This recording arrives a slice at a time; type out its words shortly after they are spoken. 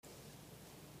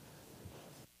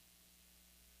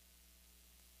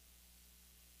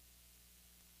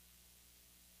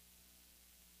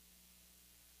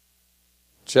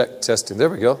Check, testing. There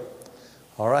we go.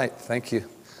 All right, thank you.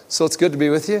 So it's good to be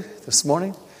with you this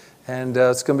morning, and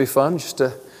it's going to be fun just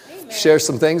to share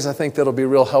some things I think that'll be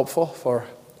real helpful for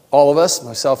all of us,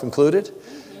 myself included.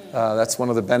 That's one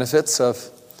of the benefits of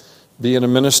being a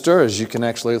minister, is you can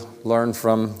actually learn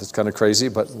from, it's kind of crazy,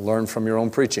 but learn from your own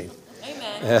preaching.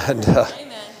 Amen.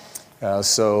 And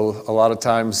so a lot of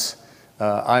times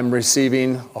I'm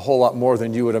receiving a whole lot more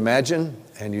than you would imagine,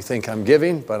 and you think I'm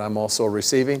giving, but I'm also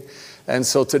receiving. And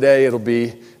so today it'll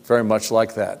be very much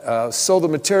like that. So the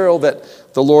material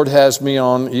that the Lord has me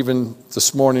on, even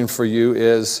this morning for you,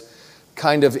 is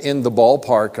kind of in the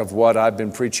ballpark of what I've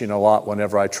been preaching a lot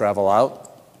whenever I travel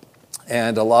out.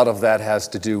 And a lot of that has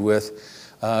to do with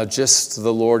just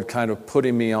the Lord kind of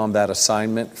putting me on that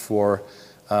assignment for,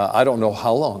 I don't know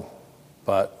how long,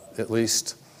 but at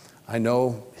least I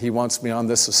know He wants me on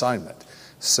this assignment.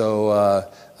 So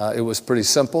it was pretty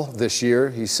simple. This year,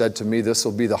 He said to me, this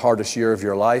will be the hardest year of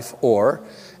your life,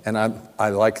 and I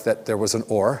like that there was an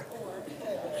or.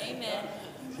 Amen.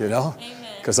 You know? Amen.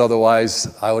 Because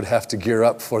otherwise I would have to gear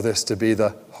up for this to be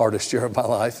the hardest year of my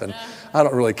life, and I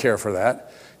don't really care for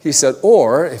that. He said,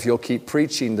 or if you'll keep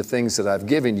preaching the things that I've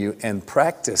given you and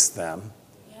practice them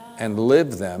and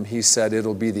live them, He said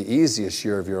it'll be the easiest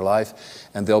year of your life,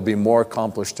 and they'll be more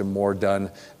accomplished and more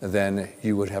done than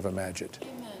you would have imagined.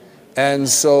 Amen. And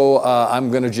so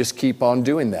I'm going to just keep on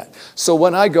doing that. So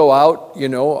when I go out,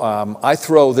 I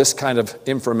throw this kind of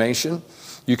information.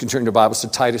 You can turn your Bibles to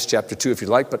Titus chapter 2 if you'd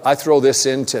like, but I throw this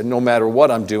into no matter what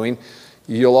I'm doing.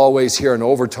 You'll always hear an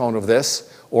overtone of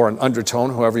this, or an undertone,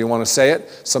 however you want to say it.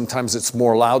 Sometimes it's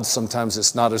more loud, sometimes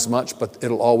it's not as much, but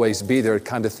it'll always be there,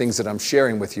 kind of things that I'm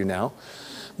sharing with you now.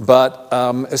 But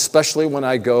especially when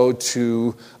I go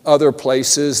to other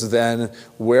places than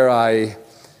where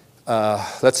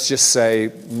let's just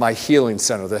say my healing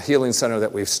center, the healing center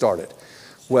that we've started.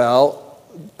 Well,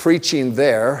 preaching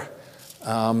there,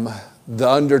 the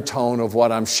undertone of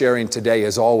what I'm sharing today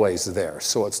is always there.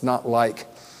 So it's not like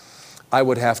I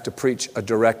would have to preach a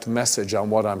direct message on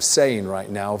what I'm saying right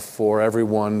now for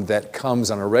everyone that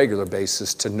comes on a regular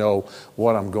basis to know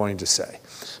what I'm going to say.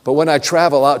 But when I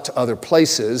travel out to other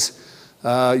places,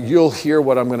 you'll hear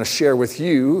what I'm going to share with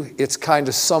you. It's kind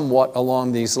of somewhat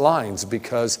along these lines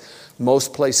because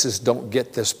most places don't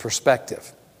get this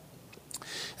perspective.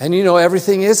 And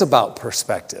everything is about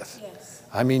perspective.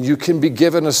 I mean, you can be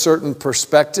given a certain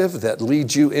perspective that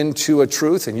leads you into a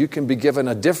truth, and you can be given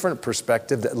a different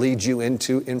perspective that leads you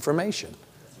into information.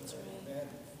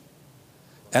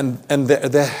 And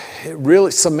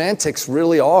really, semantics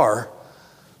really are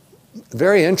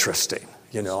very interesting.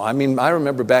 I mean, I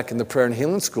remember back in the prayer and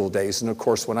healing school days, and of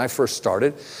course, when I first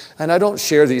started, and I don't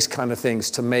share these kind of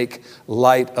things to make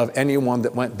light of anyone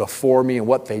that went before me and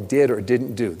what they did or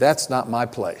didn't do. That's not my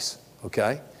place,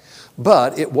 okay?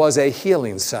 But it was a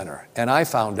healing center, and I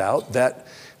found out that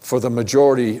for the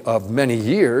majority of many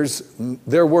years,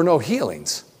 there were no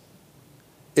healings.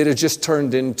 It had just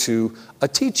turned into a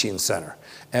teaching center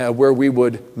where we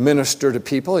would minister to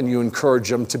people and you encourage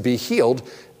them to be healed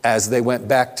as they went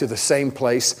back to the same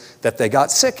place that they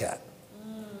got sick at.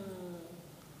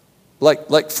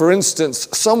 Like for instance,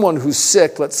 someone who's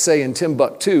sick, let's say in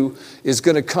Timbuktu, is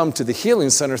going to come to the healing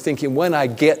center thinking, when I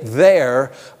get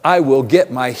there, I will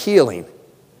get my healing.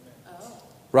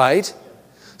 Right?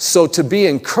 So to be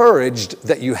encouraged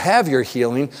that you have your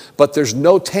healing, but there's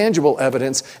no tangible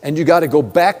evidence, and you got to go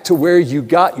back to where you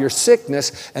got your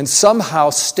sickness and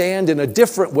somehow stand in a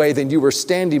different way than you were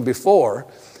standing before,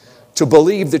 to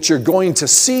believe that you're going to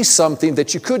see something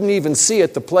that you couldn't even see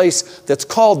at the place that's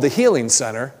called the healing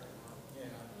center.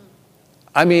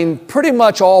 I mean, pretty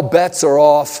much all bets are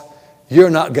off. You're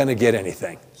not going to get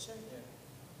anything.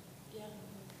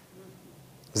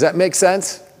 Does that make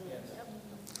sense?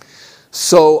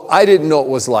 So I didn't know it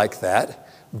was like that,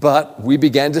 but we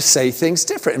began to say things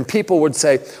different. And people would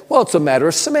say, well, it's a matter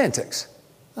of semantics.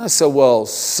 I said, well,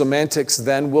 semantics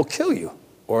then will kill you,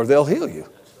 or they'll heal you.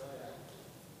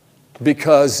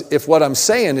 Because if what I'm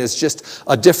saying is just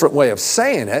a different way of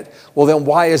saying it, well, then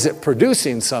why is it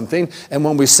producing something? And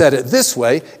when we said it this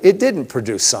way, it didn't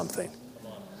produce something.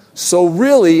 So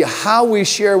really, how we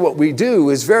share what we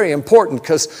do is very important,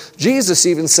 because Jesus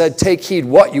even said, take heed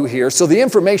what you hear. So the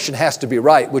information has to be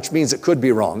right, which means it could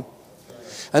be wrong.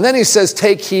 And then He says,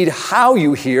 take heed how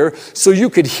you hear, so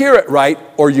you could hear it right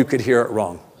or you could hear it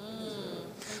wrong.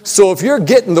 So if you're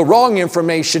getting the wrong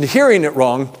information, hearing it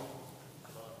wrong,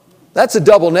 that's a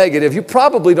double negative. You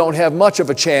probably don't have much of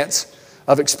a chance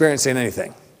of experiencing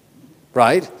anything,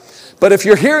 right? But if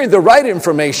you're hearing the right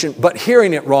information but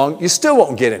hearing it wrong, you still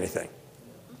won't get anything.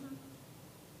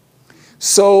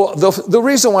 So the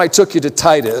reason why I took you to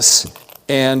Titus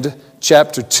and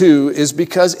chapter 2 is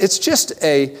because it's just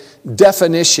a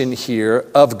definition here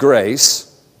of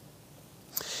grace.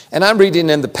 And I'm reading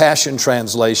in the Passion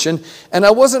Translation, and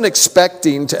I wasn't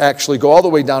expecting to actually go all the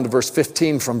way down to verse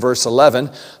 15 from verse 11,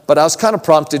 but I was kind of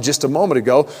prompted just a moment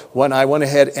ago when I went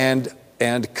ahead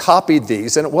and copied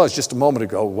these, and it was just a moment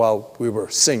ago while we were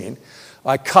singing.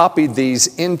 I copied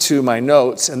these into my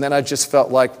notes, and then I just felt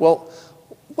like, well,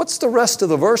 what's the rest of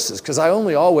the verses? Because I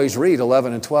only always read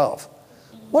 11 and 12.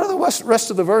 What do the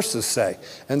rest of the verses say?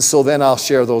 And so then I'll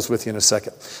share those with you in a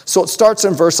second. So it starts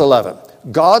in verse 11.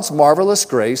 God's marvelous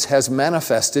grace has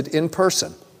manifested in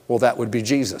person. Well, that would be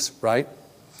Jesus, right?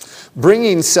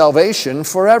 Bringing salvation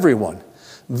for everyone.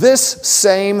 This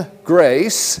same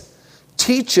grace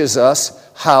teaches us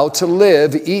how to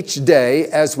live each day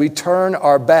as we turn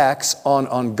our backs on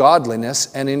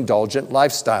ungodliness and indulgent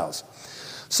lifestyles.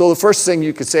 So the first thing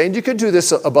you could say, and you could do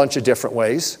this a bunch of different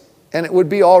ways, and it would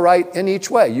be all right in each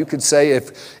way. You could say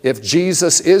if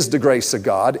Jesus is the grace of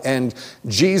God and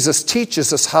Jesus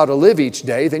teaches us how to live each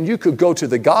day, then you could go to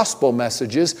the gospel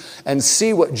messages and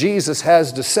see what Jesus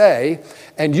has to say,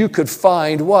 and you could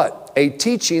find what? A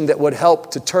teaching that would help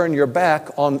to turn your back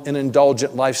on an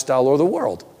indulgent lifestyle or the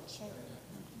world.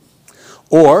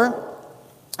 Or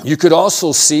you could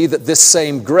also see that this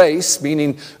same grace,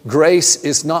 meaning grace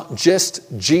is not just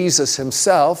Jesus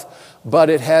himself, but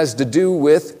it has to do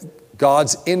with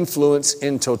God's influence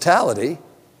in totality,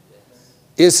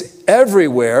 is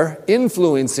everywhere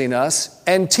influencing us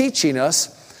and teaching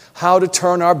us how to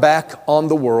turn our back on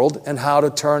the world and how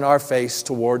to turn our face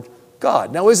toward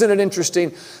God. Now, isn't it interesting?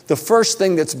 The first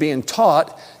thing that's being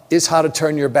taught is how to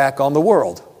turn your back on the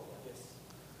world.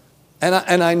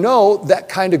 And I know that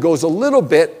kind of goes a little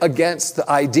bit against the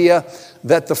idea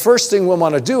that the first thing we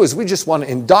want to do is we just want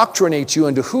to indoctrinate you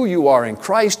into who you are in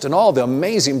Christ and all the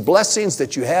amazing blessings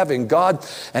that you have in God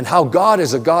and how God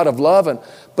is a God of love.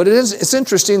 But it's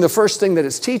interesting, the first thing that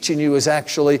it's teaching you is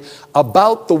actually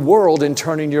about the world and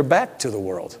turning your back to the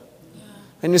world.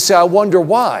 And you say, I wonder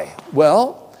why.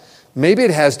 Well, maybe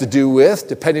it has to do with,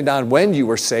 depending on when you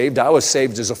were saved. I was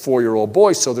saved as a 4-year-old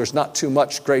boy, so there's not too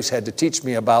much Grace had to teach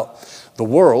me about the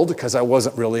world because I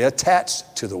wasn't really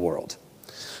attached to the world.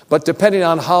 But depending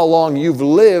on how long you've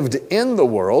lived in the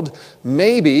world,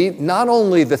 maybe not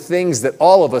only the things that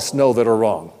all of us know that are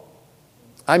wrong.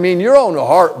 I mean, your own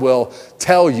heart will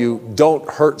tell you, don't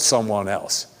hurt someone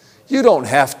else. You don't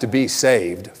have to be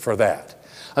saved for that.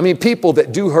 I mean, people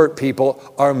that do hurt people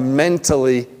are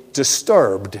mentally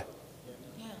disturbed.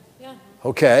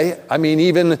 Okay? I mean,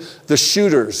 even the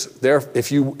shooters,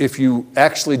 if you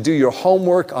actually do your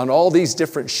homework on all these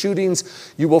different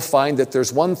shootings, you will find that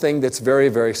there's one thing that's very,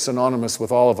 very synonymous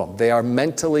with all of them. They are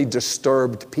mentally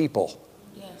disturbed people.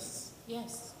 Yes,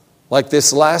 yes. Like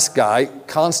this last guy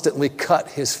constantly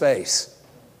cut his face.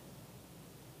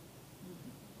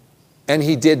 And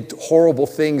he did horrible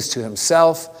things to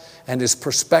himself, and his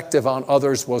perspective on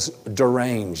others was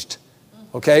deranged.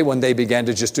 Okay, when they began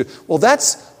to just do, well,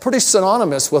 that's pretty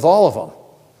synonymous with all of them.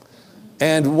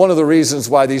 And one of the reasons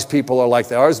why these people are like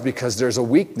they are is because there's a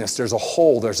weakness, there's a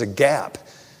hole, there's a gap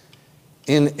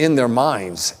in their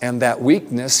minds. And that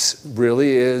weakness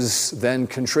really is then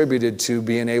contributed to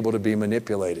being able to be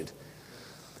manipulated.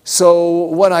 So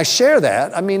when I share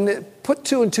that, I mean, put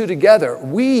 2 and 2 together.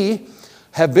 We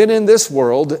have been in this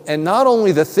world, and not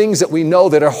only the things that we know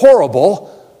that are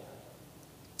horrible,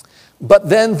 but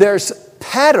then there's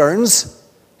patterns,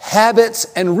 habits,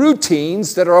 and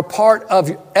routines that are a part of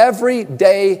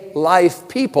everyday life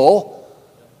people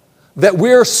that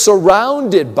we're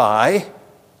surrounded by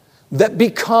that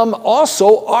become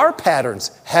also our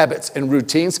patterns, habits, and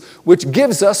routines, which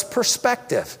gives us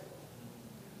perspective.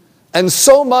 And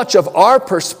so much of our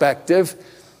perspective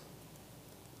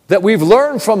that we've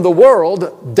learned from the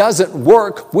world doesn't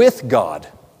work with God.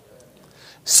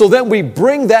 So then we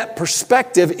bring that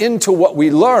perspective into what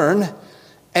we learn,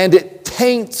 and it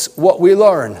taints what we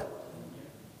learn.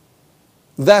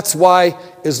 That's why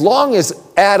as long as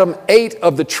Adam ate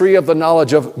of the tree of the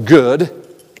knowledge of good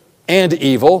and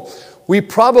evil, we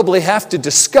probably have to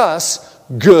discuss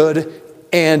good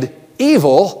and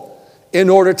evil in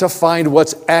order to find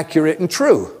what's accurate and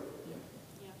true.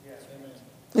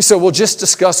 You say, well, just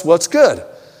discuss what's good.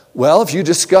 Well, if you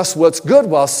discuss what's good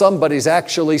while somebody's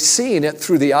actually seeing it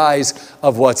through the eyes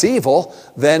of what's evil,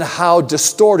 then how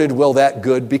distorted will that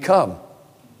good become?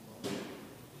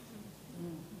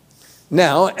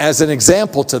 Now, as an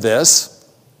example to this,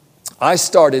 I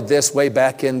started this way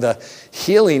back in the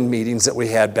healing meetings that we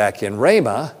had back in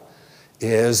Rhema,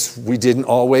 is we didn't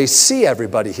always see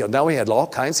everybody healed. Now we had all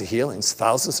kinds of healings,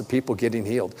 thousands of people getting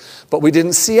healed, but we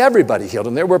didn't see everybody healed.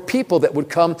 And there were people that would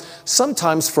come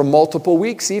sometimes for multiple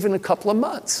weeks, even a couple of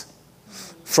months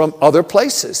from other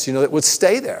places, that would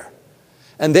stay there.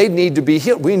 And they'd need to be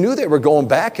healed. We knew they were going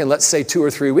back in, let's say, 2 or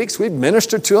 3 weeks. We'd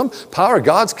ministered to them. Power of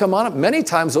God's come on them. Many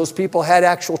times those people had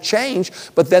actual change,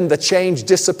 but then the change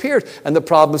disappeared and the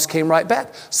problems came right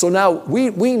back. So now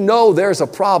we know there's a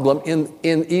problem in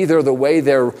either the way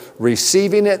they're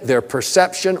receiving it, their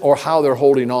perception, or how they're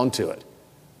holding on to it.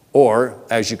 Or,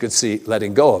 as you could see,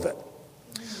 letting go of it.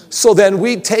 So then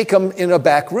we'd take them in a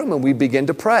back room and we begin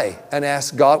to pray and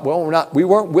ask God, we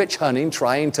weren't witch hunting,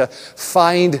 trying to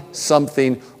find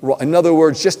something wrong. In other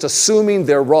words, just assuming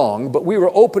they're wrong, but we were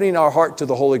opening our heart to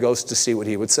the Holy Ghost to see what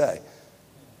He would say.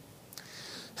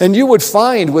 And you would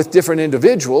find with different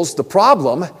individuals, the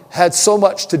problem had so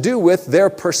much to do with their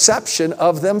perception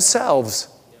of themselves.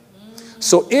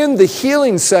 So in the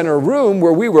healing center room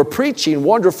where we were preaching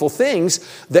wonderful things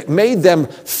that made them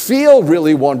feel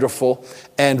really wonderful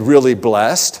and really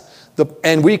blessed,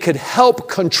 and we could help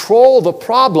control the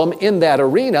problem in that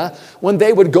arena when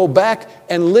they would go back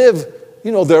and live,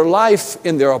 their life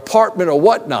in their apartment or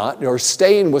whatnot, or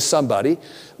staying with somebody.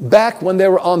 Back when they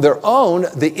were on their own,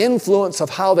 the influence of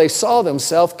how they saw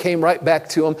themselves came right back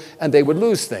to them, and they would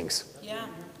lose things.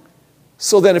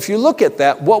 So then if you look at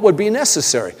that, what would be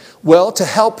necessary? Well, to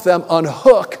help them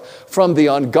unhook from the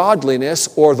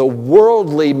ungodliness or the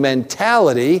worldly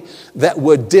mentality that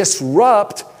would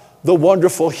disrupt the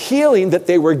wonderful healing that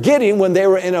they were getting when they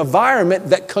were in an environment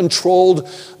that controlled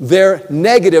their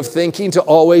negative thinking to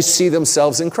always see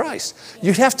themselves in Christ.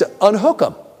 You'd have to unhook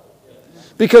them.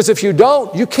 Because if you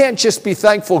don't, you can't just be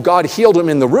thankful God healed them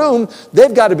in the room.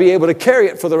 They've got to be able to carry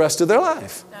it for the rest of their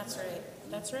life. That's right.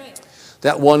 That's right.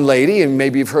 That one lady, and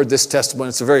maybe you've heard this testimony,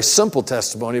 it's a very simple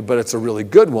testimony, but it's a really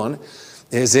good one,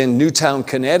 is in Newtown,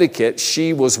 Connecticut.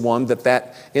 She was one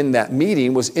that in that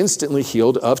meeting was instantly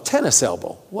healed of tennis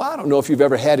elbow. Well, I don't know if you've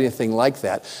ever had anything like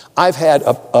that. I've had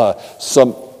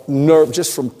some nerve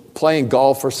just from playing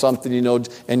golf or something,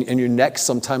 and your neck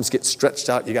sometimes gets stretched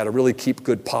out. You got to really keep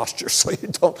good posture so you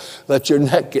don't let your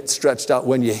neck get stretched out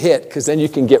when you hit, because then you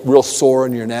can get real sore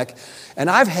in your neck. And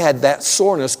I've had that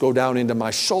soreness go down into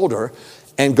my shoulder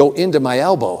and go into my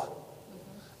elbow.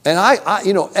 And I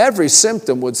every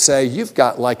symptom would say, you've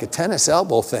got like a tennis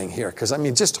elbow thing here, because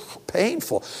just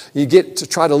painful. You get to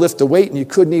try to lift a weight and you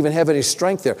couldn't even have any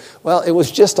strength there. Well, it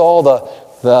was just all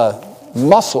the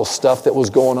muscle stuff that was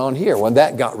going on here. When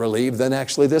that got relieved, then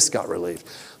actually this got relieved.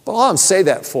 But all I'm saying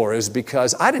that for is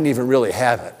because I didn't even really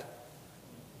have it.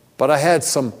 But I had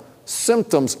some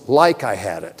symptoms like I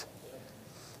had it.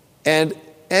 And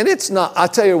it's not, I'll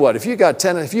tell you what, if you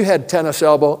had tennis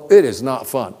elbow, it is not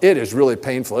fun. It is really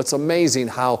painful. It's amazing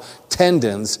how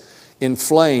tendons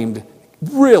inflamed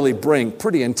really bring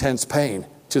pretty intense pain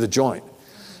to the joint.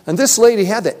 And this lady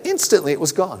had that. Instantly it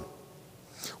was gone.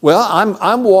 Well,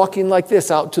 I'm walking like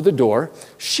this out to the door.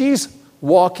 She's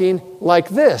walking like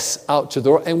this out to the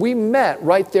door. And we met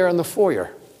right there in the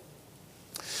foyer.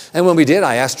 And when we did,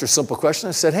 I asked her a simple question.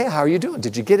 I said, hey, how are you doing?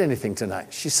 Did you get anything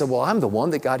tonight? She said, well, I'm the one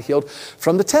that got healed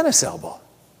from the tennis elbow.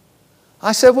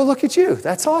 I said, well, look at you.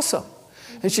 That's awesome.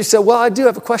 And she said, well, I do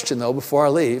have a question, though, before I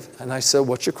leave. And I said,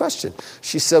 what's your question?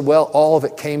 She said, well, all of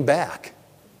it came back.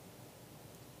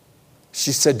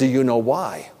 She said, do you know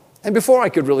why? And before I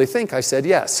could really think, I said,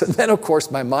 yes. And then, of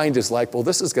course, my mind is like, well,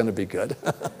 this is going to be good.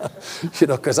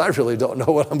 Because I really don't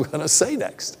know what I'm going to say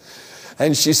next.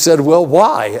 And she said, well,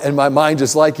 why? And my mind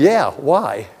is like, yeah,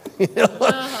 why?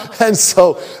 And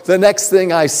so the next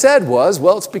thing I said was,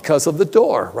 well, it's because of the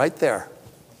door right there.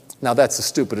 Now, that's the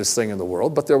stupidest thing in the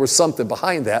world, but there was something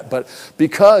behind that. But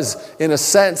because, in a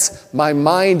sense, my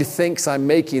mind thinks I'm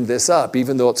making this up,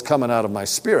 even though it's coming out of my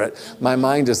spirit, my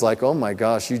mind is like, oh my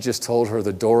gosh, you just told her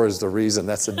the door is the reason.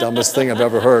 That's the dumbest thing I've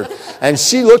ever heard. And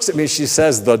she looks at me, she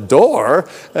says, the door?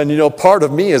 And, part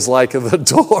of me is like, the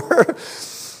door?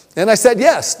 And I said,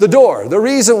 yes, the door. The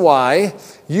reason why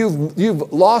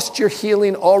you've lost your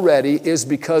healing already is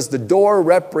because the door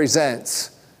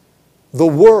represents the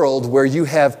world where you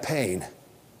have pain.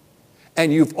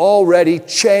 And you've already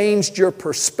changed your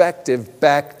perspective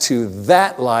back to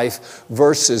that life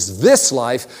versus this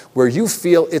life where you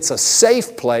feel it's a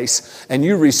safe place and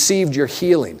you received your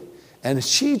healing. And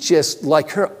she just, like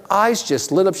her eyes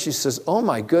just lit up. She says, oh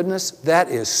my goodness, that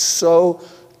is so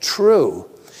true.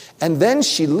 And then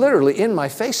she literally in my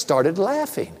face started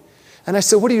laughing. And I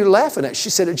said, what are you laughing at? She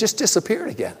said, it just disappeared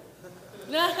again.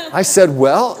 I said,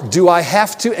 well, do I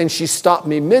have to? And she stopped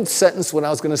me mid-sentence when I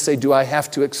was going to say, do I have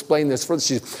to explain this further?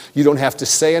 She said, you don't have to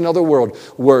say another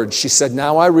word. She said,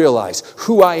 now I realize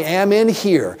who I am in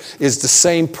here is the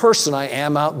same person I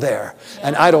am out there.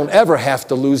 And I don't ever have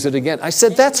to lose it again. I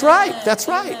said, that's right. That's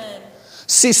right.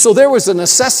 See, so there was a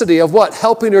necessity of what?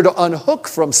 Helping her to unhook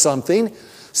from something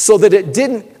so that it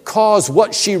didn't cause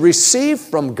what she received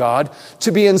from God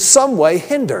to be in some way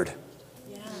hindered.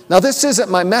 Now, this isn't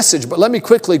my message, but let me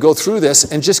quickly go through this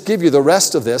and just give you the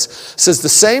rest of this. It says, the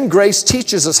same grace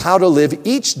teaches us how to live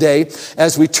each day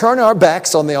as we turn our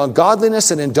backs on the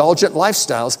ungodliness and indulgent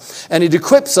lifestyles, and it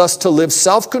equips us to live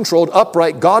self-controlled,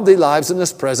 upright, godly lives in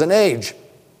this present age.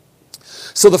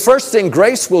 So the first thing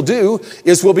grace will do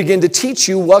is will begin to teach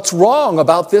you what's wrong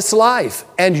about this life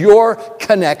and your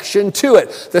connection to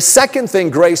it. The second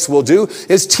thing grace will do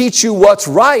is teach you what's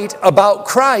right about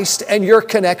Christ and your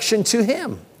connection to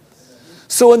Him.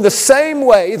 So in the same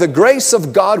way, the grace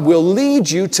of God will lead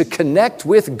you to connect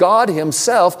with God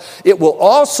Himself. It will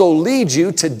also lead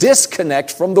you to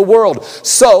disconnect from the world.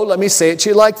 So let me say it to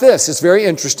you like this. It's very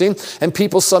interesting, and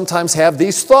people sometimes have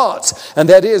these thoughts. And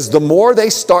that is, the more they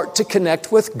start to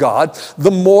connect with God, the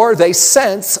more they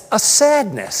sense a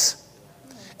sadness.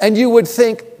 And you would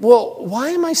think, well, why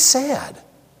am I sad?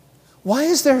 Why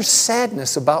is there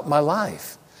sadness about my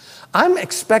life? I'm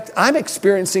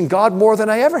experiencing God more than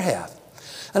I ever have.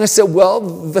 And I said, well,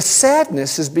 the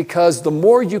sadness is because the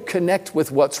more you connect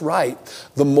with what's right,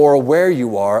 the more aware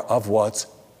you are of what's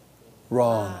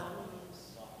wrong.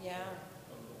 Yeah.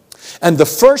 And the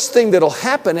first thing that'll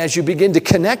happen as you begin to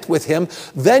connect with Him,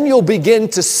 then you'll begin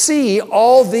to see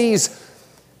all these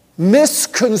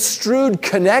misconstrued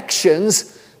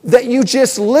connections that you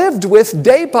just lived with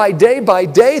day by day by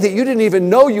day, that you didn't even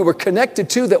know you were connected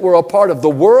to, that were a part of the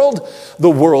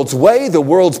world's way, the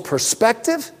world's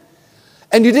perspective.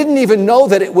 And you didn't even know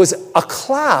that it was a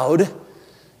cloud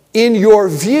in your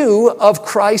view of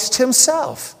Christ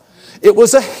Himself. It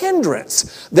was a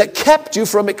hindrance that kept you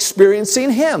from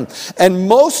experiencing Him. And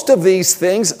most of these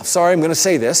things, sorry, I'm going to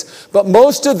say this, but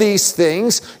most of these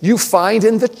things you find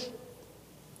in the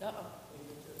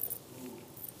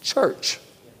church.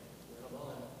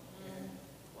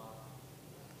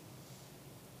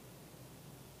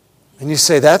 And you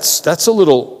say, that's a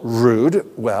little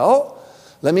rude. Well,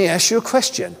 let me ask you a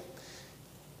question.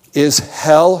 Is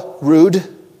hell rude?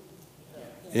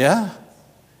 Yeah.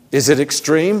 Is it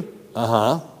extreme?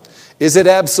 Uh-huh. Is it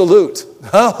absolute?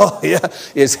 Oh, yeah.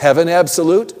 Is heaven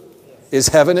absolute? Is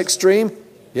heaven extreme?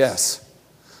 Yes.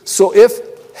 So if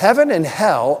heaven and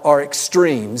hell are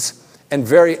extremes and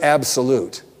very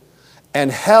absolute, and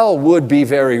hell would be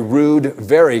very rude,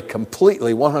 very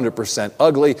completely 100%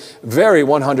 ugly, very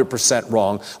 100%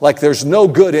 wrong, like there's no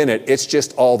good in it, it's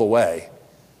just all the way,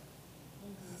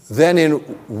 then in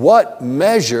what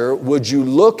measure would you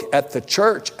look at the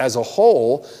church as a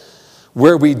whole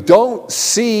where we don't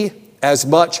see as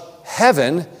much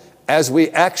heaven as we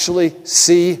actually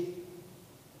see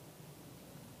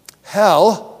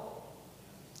hell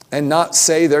and not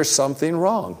say there's something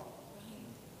wrong?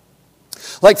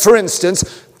 Like, for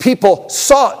instance, people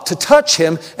sought to touch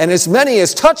Him, and as many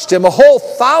as touched Him, a whole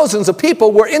thousands of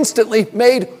people were instantly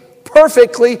made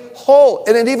perfectly whole.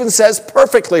 And it even says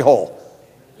perfectly whole.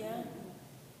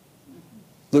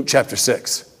 Luke chapter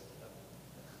 6.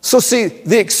 So see,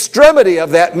 the extremity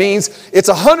of that means it's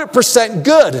 100%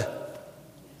 good.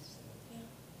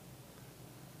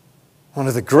 One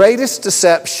of the greatest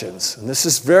deceptions, and this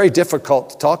is very difficult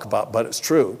to talk about, but it's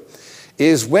true,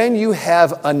 is when you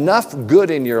have enough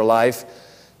good in your life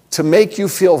to make you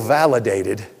feel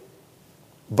validated,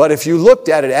 but if you looked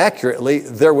at it accurately,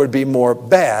 there would be more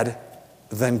bad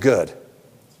than good.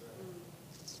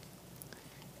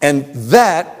 And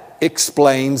that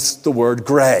explains the word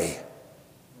gray.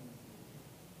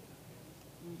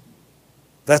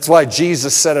 That's why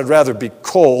Jesus said, I'd rather be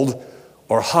cold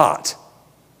or hot.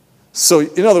 So,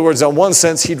 in other words, in one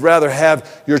sense, He'd rather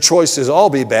have your choices all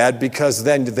be bad, because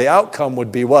then the outcome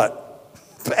would be what?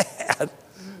 Bad.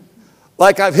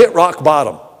 Like I've hit rock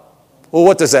bottom. Well,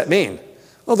 what does that mean?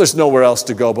 Well, there's nowhere else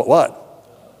to go but what?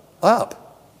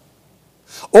 Up.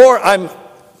 Or I'm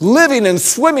living and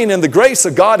swimming in the grace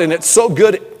of God and it's so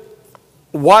good,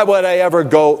 why would I ever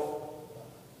go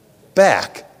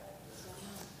back?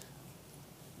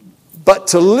 But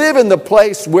to live in the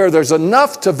place where there's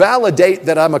enough to validate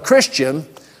that I'm a Christian,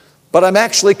 but I'm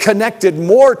actually connected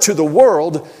more to the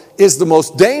world, is the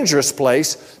most dangerous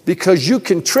place, because you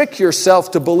can trick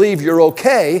yourself to believe you're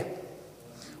okay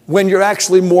when you're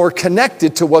actually more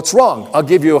connected to what's wrong. I'll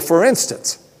give you a for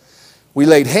instance. We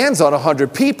laid hands on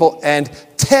 100 people and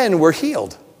 10 were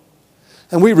healed.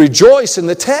 And we rejoice in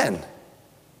the 10.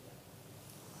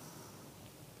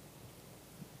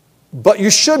 But you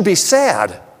should be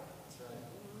sad.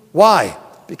 Why?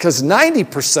 Because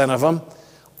 90% of them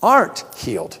aren't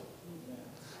healed.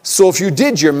 So if you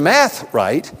did your math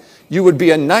right, you would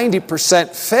be a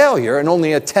 90% failure and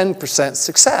only a 10%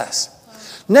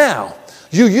 success. Now,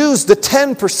 you use the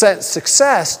 10%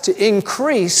 success to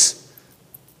increase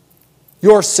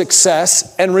your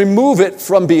success and remove it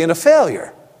from being a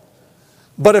failure.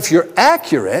 But if you're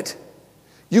accurate,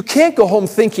 you can't go home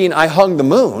thinking, I hung the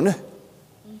moon.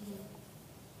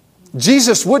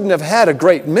 Jesus wouldn't have had a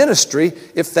great ministry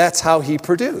if that's how he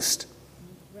produced.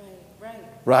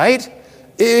 Right?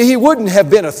 He wouldn't have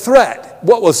been a threat.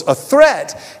 What was a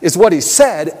threat is what he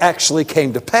said actually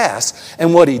came to pass,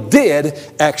 and what he did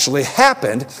actually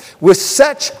happened with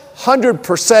such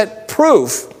 100%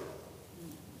 proof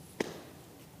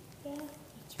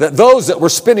that those that were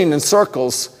spinning in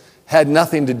circles had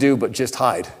nothing to do but just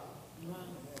hide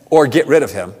or get rid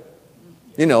of him.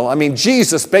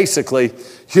 Jesus basically,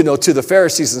 to the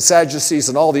Pharisees and Sadducees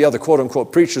and all the other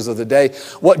quote-unquote preachers of the day,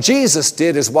 what Jesus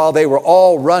did is while they were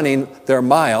all running their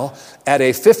mile at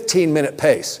a 15-minute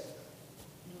pace,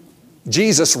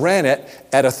 Jesus ran it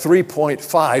at a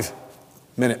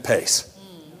 3.5-minute pace.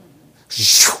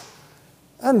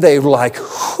 And they were like,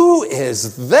 who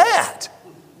is that?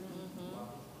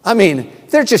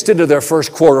 They're just into their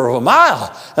first quarter of a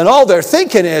mile, and all they're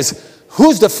thinking is,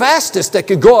 who's the fastest that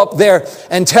could go up there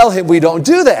and tell him we don't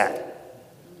do that?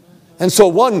 And so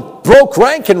one broke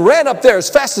rank and ran up there as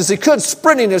fast as he could,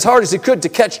 sprinting as hard as he could to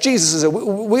catch Jesus and said,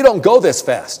 we don't go this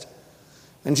fast.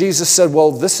 And Jesus said,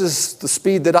 well, this is the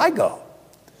speed that I go.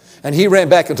 And he ran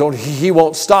back and told him he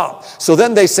won't stop. So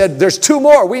then they said, there's 2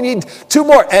 more. We need 2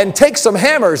 more. And take some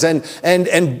hammers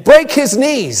and break his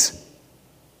knees.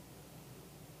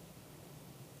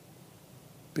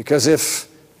 Because if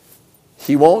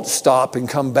he won't stop and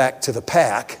come back to the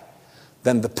pack,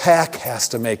 then the pack has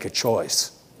to make a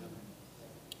choice.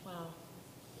 Wow.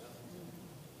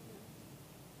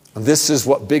 And this is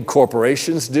what big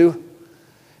corporations do,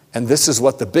 and this is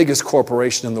what the biggest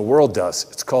corporation in the world does.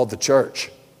 It's called the church.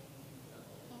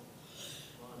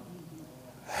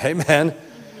 Amen.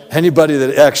 Anybody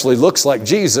that actually looks like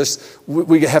Jesus,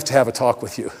 we have to have a talk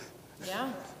with you.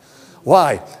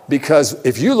 Why? Because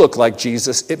if you look like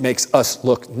Jesus, it makes us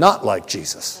look not like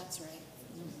Jesus. That's right.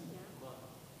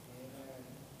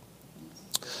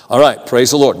 All right, praise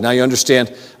the Lord. Now you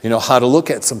understand, how to look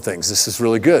at some things. This is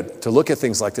really good to look at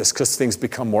things like this because things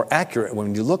become more accurate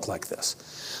when you look like this.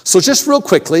 So just real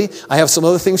quickly, I have some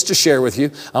other things to share with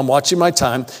you. I'm watching my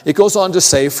time. It goes on to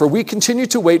say, for we continue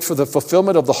to wait for the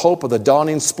fulfillment of the hope of the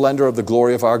dawning splendor of the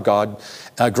glory of our God,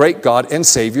 great God and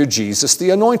Savior, Jesus, the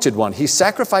Anointed One. He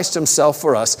sacrificed himself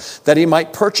for us that he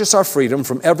might purchase our freedom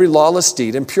from every lawless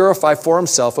deed and purify for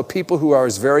himself a people who are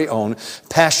his very own,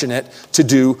 passionate to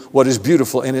do what is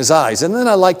beautiful in his eyes. And then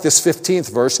I like this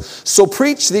 15th verse. So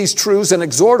preach these truths and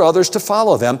exhort others to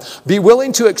follow them. Be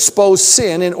willing to expose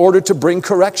sin in order to bring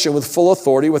correction with full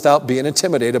authority without being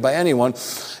intimidated by anyone.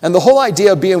 And the whole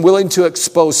idea of being willing to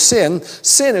expose sin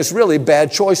is really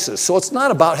bad choices. So it's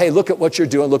not about, hey, look at what you're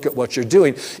doing, look at what you're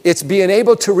doing. It's being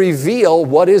able to reveal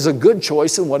what is a good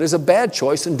choice and what is a bad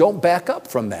choice, and don't back up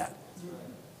from that.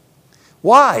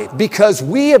 Why? Because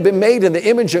we have been made in the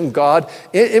image of God,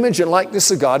 image and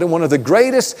likeness of God, and one of the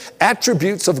greatest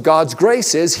attributes of God's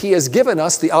grace is he has given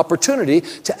us the opportunity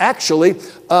to actually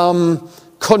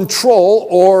control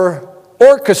or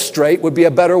orchestrate would be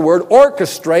a better word,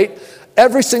 orchestrate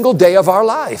every single day of our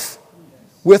life.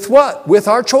 With what? With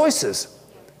our choices.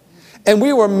 And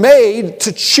we were made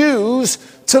to choose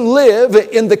to live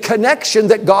in the connection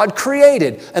that God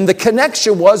created. And the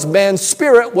connection was man's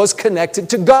spirit was connected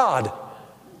to God.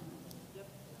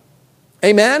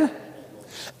 Amen?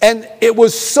 And it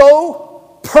was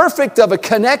so perfect of a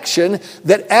connection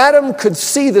that Adam could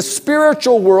see the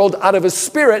spiritual world out of his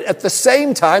spirit at the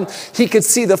same time he could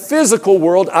see the physical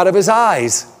world out of his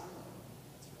eyes.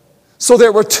 So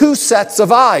there were 2 sets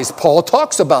of eyes. Paul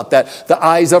talks about that. The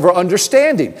eyes of our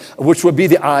understanding, which would be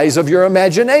the eyes of your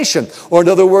imagination. Or in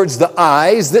other words, the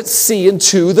eyes that see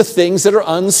into the things that are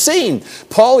unseen.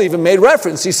 Paul even made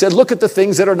reference. He said, look at the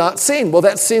things that are not seen. Well,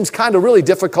 that seems kind of really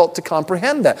difficult to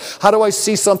comprehend that. How do I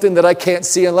see something that I can't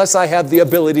see unless I have the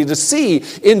ability to see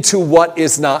into what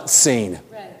is not seen?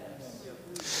 Right.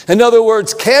 In other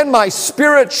words, can my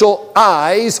spiritual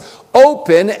eyes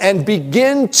open and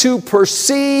begin to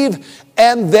perceive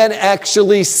and then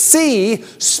actually see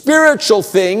spiritual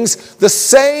things the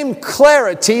same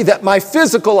clarity that my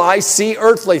physical eyes see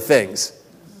earthly things?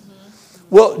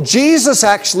 Well, Jesus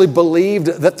actually believed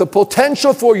that the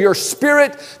potential for your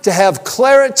spirit to have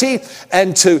clarity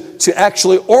and to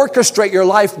actually orchestrate your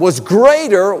life was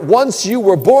greater once you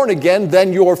were born again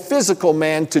than your physical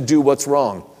man to do what's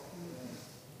wrong.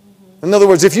 In other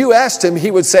words, if you asked him,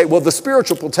 he would say, well, the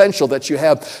spiritual potential that you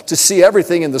have to see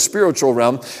everything in the spiritual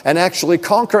realm and actually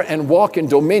conquer and walk in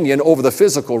dominion over the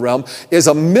physical realm is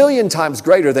 1,000,000 times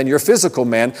greater than your physical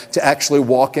man to actually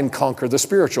walk and conquer the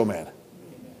spiritual man.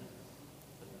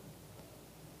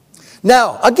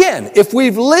 Now, again, if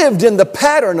we've lived in the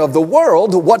pattern of the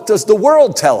world, what does the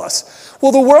world tell us?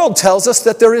 Well, the world tells us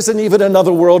that there isn't even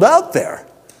another world out there.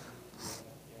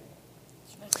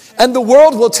 And the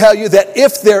world will tell you that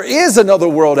if there is another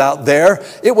world out there,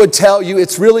 it would tell you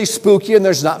it's really spooky and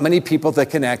there's not many people that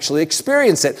can actually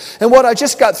experience it. And what I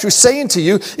just got through saying to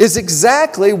you is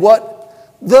exactly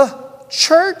what the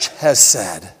church has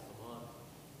said.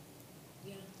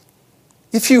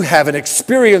 If you have an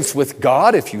experience with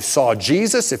God, if you saw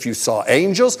Jesus, if you saw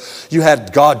angels, you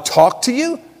had God talk to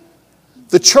you,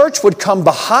 the church would come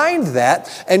behind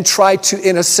that and try to,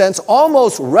 in a sense,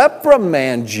 almost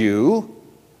reprimand you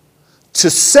to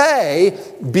say,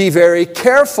 be very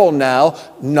careful now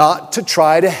not to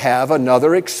try to have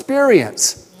another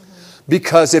experience.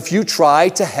 Because if you try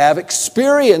to have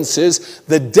experiences,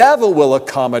 the devil will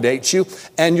accommodate you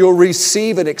and you'll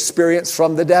receive an experience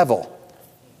from the devil.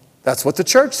 That's what the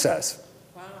church says.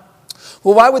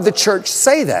 Well, why would the church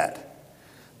say that?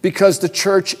 Because the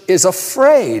church is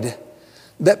afraid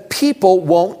that people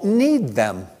won't need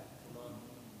them.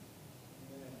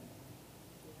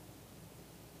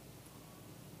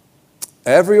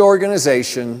 Every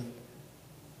organization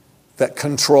that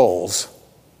controls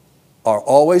are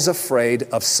always afraid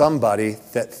of somebody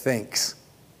that thinks.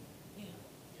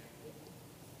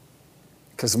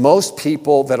 Because most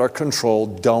people that are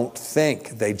controlled don't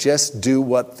think. They just do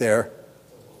what they're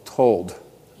told.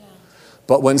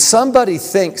 But when somebody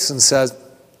thinks and says,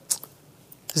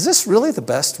 is this really the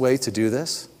best way to do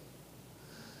this?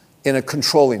 In a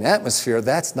controlling atmosphere,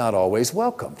 that's not always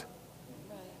welcomed.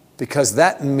 Because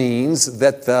that means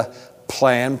that the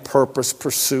plan, purpose,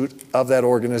 pursuit of that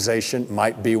organization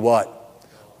might be what?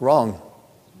 Wrong.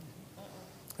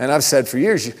 And I've said for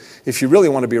years, if you really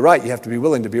want to be right, you have to be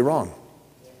willing to be wrong.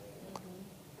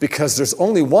 Because there's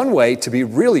only one way to be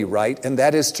really right, and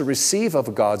that is to receive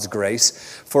of God's grace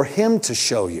for Him to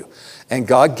show you. And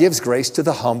God gives grace to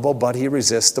the humble, but He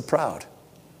resists the proud.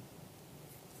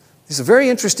 These are very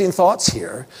interesting thoughts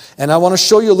here, and I want to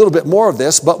show you a little bit more of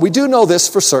this, but we do know this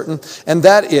for certain, and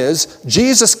that is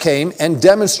Jesus came and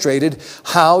demonstrated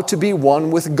how to be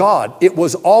one with God. It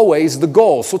was always the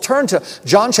goal. So turn to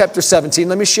John chapter 17.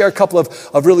 Let me share a couple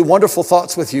of really wonderful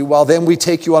thoughts with you while then we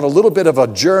take you on a little bit of a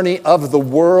journey of the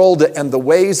world and the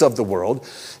ways of the world.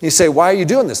 You say, why are you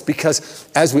doing this? Because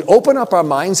as we open up our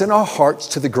minds and our hearts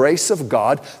to the grace of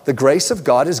God, the grace of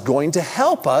God is going to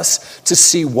help us to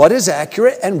see what is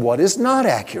accurate and what is not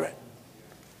accurate.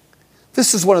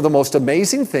 This is one of the most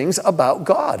amazing things about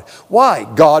God. Why?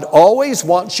 God always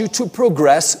wants you to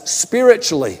progress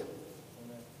spiritually.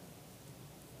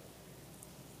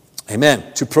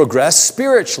 Amen. To progress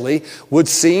spiritually would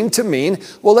seem to mean,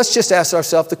 well, let's just ask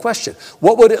ourselves the question,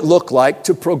 what would it look like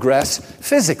to progress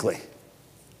physically?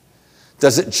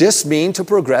 Does it just mean to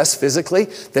progress physically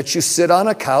that you sit on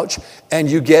a couch and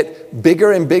you get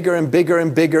bigger and bigger and bigger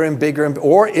and bigger and bigger?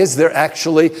 Or is there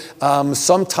actually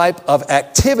some type of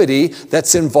activity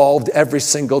that's involved every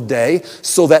single day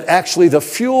so that actually the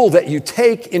fuel that you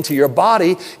take into your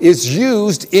body is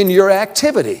used in your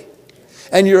activity?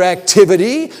 And your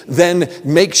activity then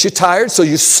makes you tired, so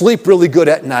you sleep really good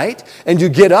at night, and you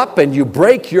get up and you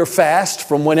break your fast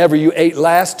from whenever you ate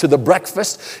last to the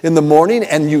breakfast in the morning,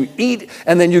 and you eat,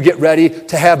 and then you get ready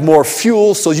to have more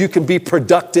fuel so you can be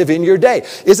productive in your day.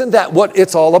 Isn't that what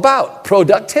it's all about?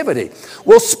 Productivity.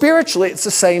 Well, spiritually, it's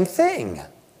the same thing.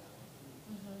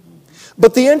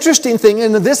 But the interesting thing,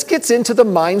 and this gets into the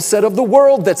mindset of the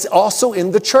world that's also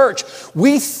in the church.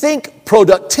 We think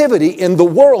productivity in the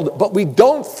world, but we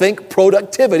don't think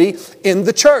productivity in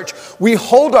the church. We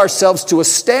hold ourselves to a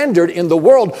standard in the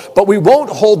world, but we won't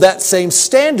hold that same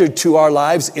standard to our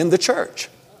lives in the church.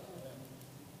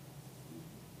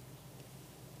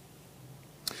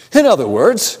 In other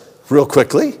words, real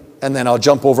quickly, and then I'll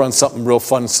jump over on something real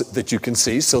fun that you can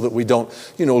see so that we don't,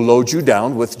 load you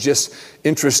down with just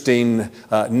interesting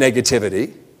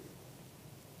negativity.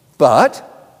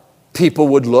 But People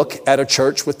would look at a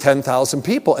church with 10,000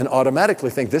 people and automatically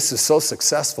think, this is so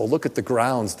successful. Look at the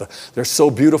grounds. They're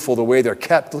so beautiful the way they're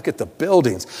kept. Look at the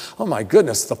buildings. Oh my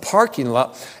goodness, the parking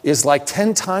lot is like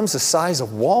 10 times the size of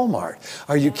Walmart.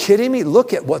 Are you kidding me?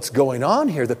 Look at what's going on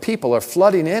here. The people are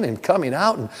flooding in and coming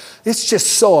out, and it's just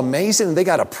so amazing. And they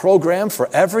got a program for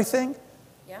everything.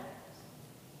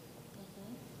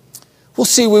 Well,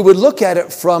 see, we would look at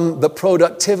it from the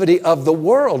productivity of the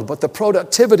world, but the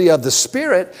productivity of the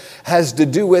Spirit has to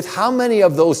do with how many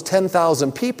of those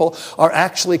 10,000 people are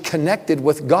actually connected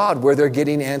with God, where they're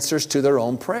getting answers to their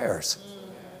own prayers,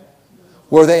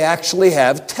 where they actually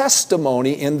have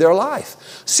testimony in their life.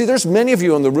 See, there's many of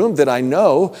you in the room that I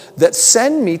know that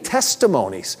send me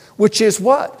testimonies, which is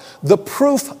what? The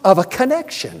proof of a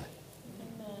connection.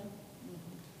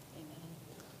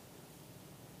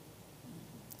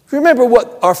 Remember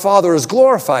what our Father is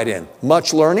glorified in.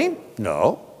 Much learning?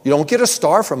 No. You don't get a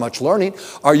star for much learning.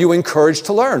 Are you encouraged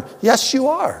to learn? Yes, you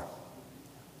are.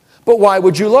 But why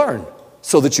would you learn?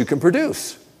 So that you can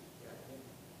produce.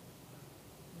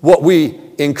 What we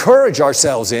encourage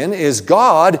ourselves in is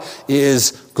God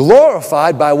is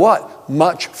glorified by what?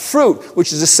 Much fruit,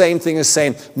 which is the same thing as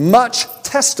saying much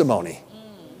testimony.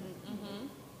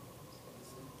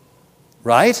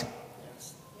 Right?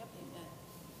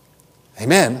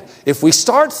 Amen. If we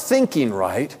start thinking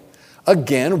right,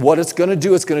 again, what it's going to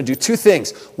do, it's going to do two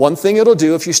things. One thing it'll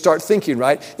do, if you start thinking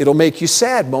right, it'll make you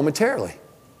sad momentarily.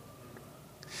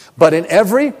 But in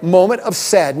every moment of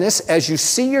sadness, as you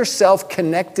see yourself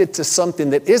connected to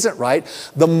something that isn't right,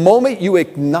 the moment you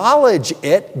acknowledge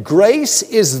it, grace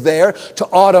is there to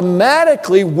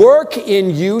automatically work in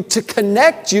you to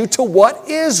connect you to what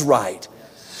is right.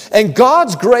 And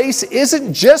God's grace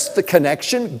isn't just the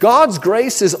connection. God's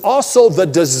grace is also the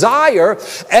desire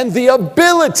and the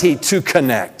ability to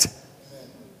connect.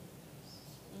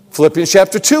 Philippians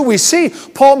chapter 2, we see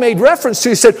Paul made reference to,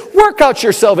 he said, work out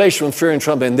your salvation with fear and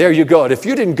trembling. And there you go. And if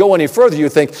you didn't go any further, you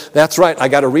think, that's right, I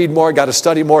got to read more, I got to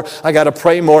study more, I got to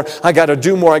pray more, I got to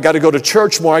do more, I got to go to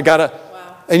church more, I got to...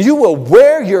 Wow. And you will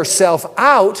wear yourself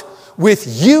out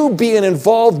with you being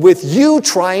involved, with you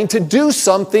trying to do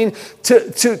something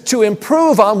to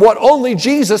improve on what only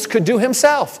Jesus could do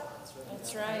himself.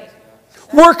 That's right.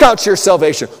 Work out your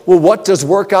salvation. Well, what does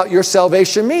work out your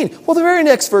salvation mean? Well, the very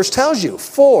next verse tells you,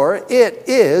 for it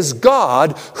is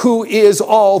God who is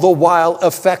all the while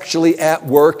effectually at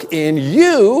work in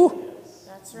you,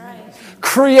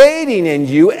 creating in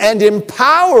you and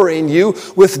empowering you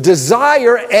with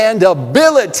desire and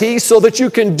ability so that you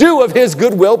can do of his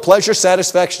goodwill, pleasure,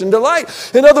 satisfaction, and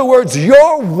delight. In other words,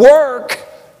 your work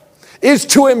is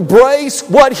to embrace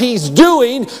what he's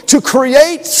doing to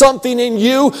create something in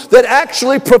you that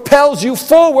actually propels you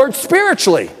forward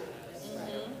spiritually.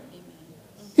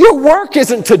 Your work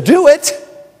isn't to do it,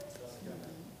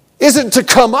 isn't to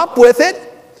come up with it.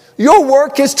 Your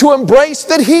work is to embrace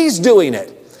that he's doing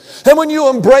it. And when you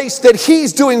embrace that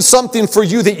he's doing something for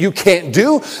you that you can't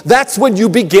do, that's when you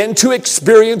begin to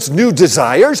experience new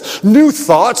desires, new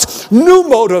thoughts, new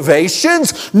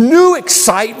motivations, new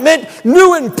excitement,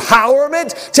 new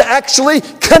empowerment to actually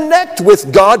connect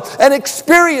with God and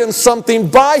experience something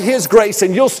by his grace.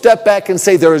 And you'll step back and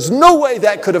say, there is no way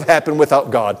that could have happened without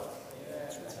God.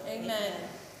 Amen.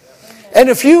 And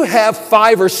if you have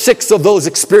 5 or 6 of those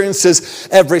experiences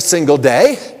every single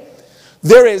day,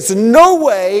 there is no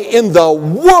way in the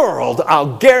world,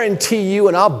 I'll guarantee you,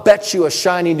 and I'll bet you a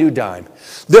shiny new dime,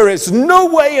 there is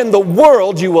no way in the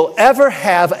world you will ever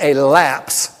have a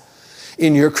lapse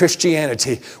in your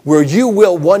Christianity where you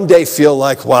will one day feel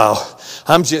like, wow,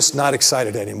 I'm just not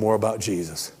excited anymore about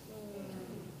Jesus.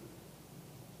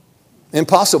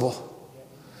 Impossible.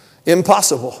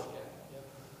 Impossible.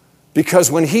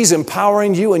 Because when he's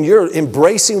empowering you and you're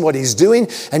embracing what he's doing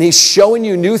and he's showing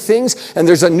you new things and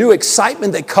there's a new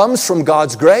excitement that comes from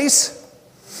God's grace,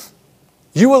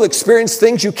 you will experience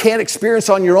things you can't experience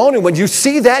on your own. And when you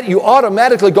see that, you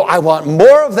automatically go, I want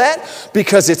more of that,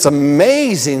 because it's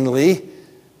amazingly,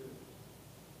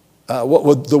 what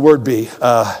would the word be?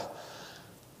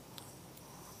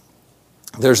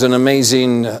 There's an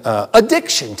amazing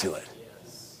addiction to it.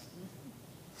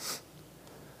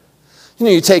 You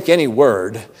know, you take any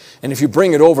word, and if you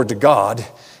bring it over to God,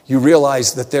 you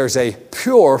realize that there's a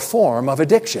pure form of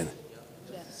addiction.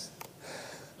 Yes.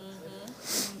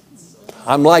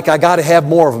 I'm like, I got to have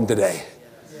more of them today.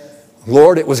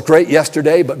 Lord, it was great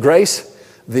yesterday, but grace,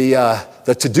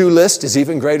 the to-do list is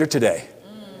even greater today.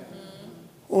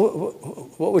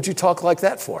 What would you talk like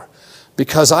that for?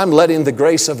 Because I'm letting the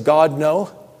grace of God know,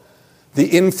 the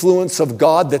influence of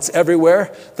God that's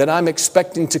everywhere, that I'm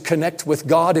expecting to connect with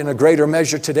God in a greater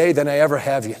measure today than I ever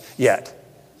have yet.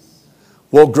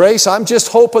 Well, Grace, I'm just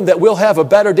hoping that we'll have a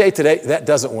better day today. That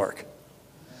doesn't work.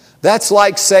 That's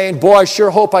like saying, boy, I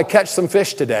sure hope I catch some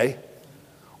fish today.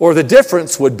 Or the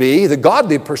difference would be, the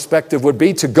godly perspective would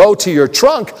be to go to your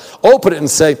trunk, open it and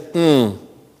say,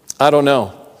 I don't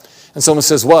know. And someone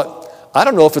says, what? I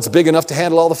don't know if it's big enough to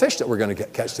handle all the fish that we're going to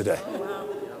catch today.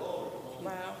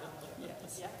 Wow.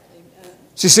 Yes.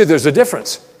 So you see, there's a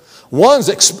difference.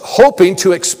 One's hoping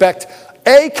to expect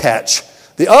a catch.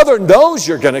 The other knows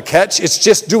you're going to catch. It's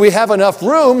just, do we have enough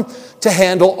room to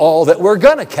handle all that we're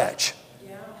going to catch?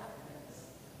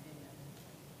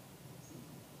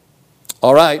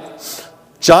 All right,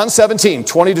 John 17,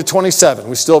 20 to 27.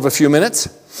 We still have a few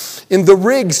minutes. In the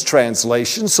Riggs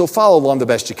translation, so follow along the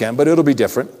best you can, but it'll be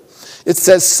different. It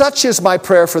says, such is my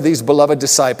prayer for these beloved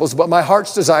disciples, but my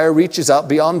heart's desire reaches out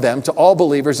beyond them to all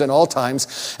believers in all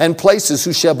times and places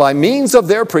who shall by means of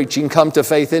their preaching come to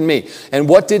faith in me. And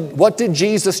what did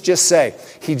Jesus just say?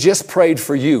 He just prayed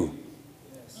for you.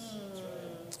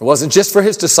 It wasn't just for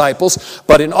his disciples,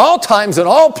 but in all times and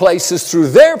all places through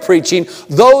their preaching,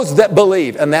 those that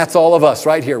believe. And that's all of us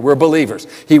right here. We're believers.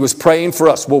 He was praying for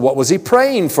us. Well, what was he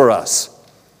praying for us?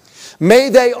 May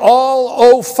they all,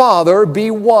 O Father, be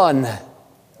one.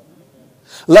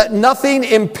 Let nothing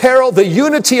imperil the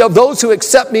unity of those who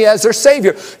accept me as their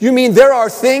Savior. You mean there are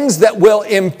things that will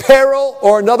imperil,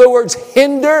 or in other words,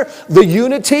 hinder the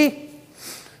unity?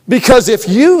 Because if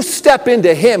you step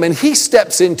into him and he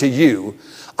steps into you,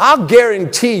 I'll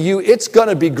guarantee you it's going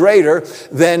to be greater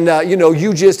than,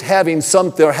 you just having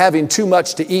something or having too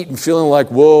much to eat and feeling like,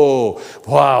 whoa,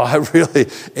 wow, I really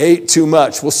ate too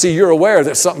much. Well, see, you're aware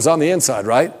that something's on the inside,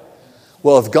 right?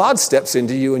 Well, if God steps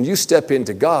into you and you step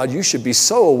into God, you should be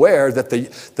so aware that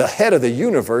the head of the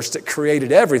universe that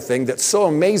created everything that's so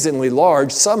amazingly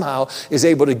large somehow is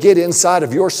able to get inside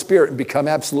of your spirit and become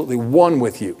absolutely one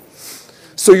with you.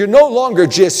 So you're no longer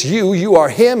just you. You are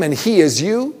him and he is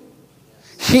you.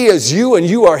 He is you and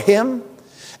you are him.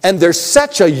 And there's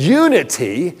such a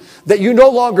unity that you no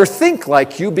longer think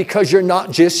like you because you're not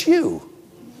just you.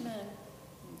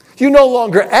 You no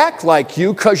longer act like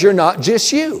you because you're not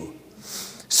just you.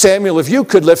 Samuel, if you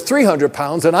could lift 300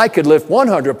 pounds and I could lift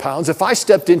 100 pounds, if I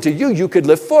stepped into you, you could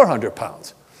lift 400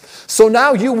 pounds. So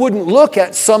now you wouldn't look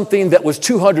at something that was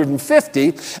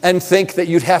 250 and think that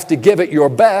you'd have to give it your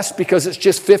best because it's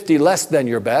just 50 less than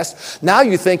your best. Now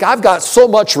you think, I've got so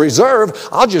much reserve,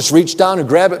 I'll just reach down and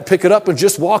grab it, pick it up, and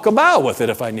just walk a mile with it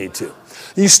if I need to.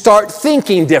 You start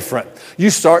thinking different. You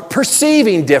start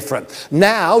perceiving different.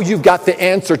 Now you've got the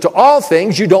answer to all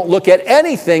things. You don't look at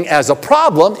anything as a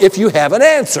problem if you have an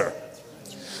answer.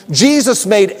 Jesus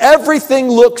made everything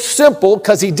look simple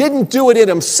because he didn't do it in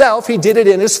himself. He did it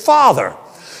in his Father.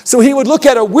 So he would look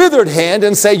at a withered hand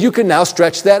and say, you can now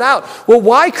stretch that out. Well,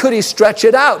 why could he stretch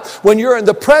it out? When you're in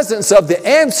the presence of the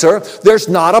answer, there's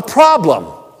not a problem.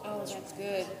 Oh, that's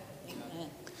good. Amen.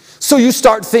 So you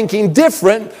start thinking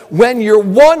different when you're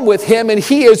one with him and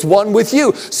he is one with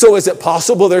you. So is it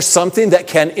possible there's something that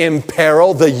can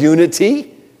imperil the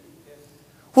unity?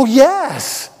 Well,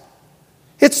 yes.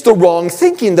 It's the wrong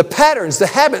thinking, the patterns, the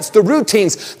habits, the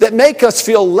routines that make us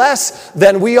feel less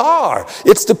than we are.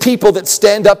 It's the people that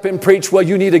stand up and preach, well,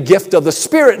 you need a gift of the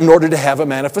Spirit in order to have a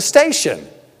manifestation.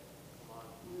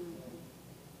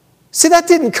 See, that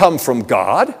didn't come from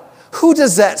God. Who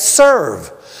does that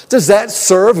serve? Does that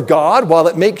serve God while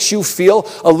it makes you feel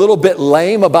a little bit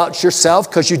lame about yourself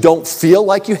because you don't feel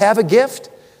like you have a gift?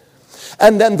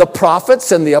 And then the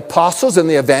prophets and the apostles and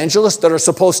the evangelists that are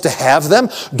supposed to have them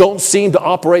don't seem to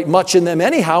operate much in them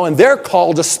anyhow, and they're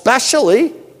called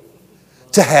especially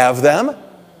to have them.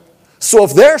 So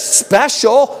if they're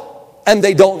special and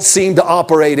they don't seem to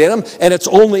operate in them, and it's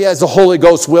only as the Holy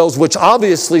Ghost wills, which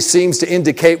obviously seems to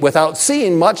indicate without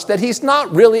seeing much that he's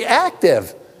not really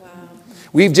active. Wow.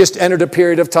 We've just entered a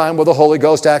period of time where the Holy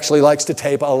Ghost actually likes to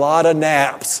take a lot of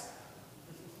naps.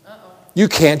 You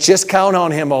can't just count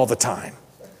on him all the time.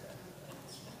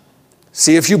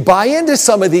 See, if you buy into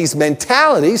some of these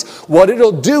mentalities, what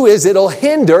it'll do is it'll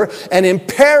hinder and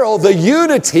imperil the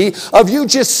unity of you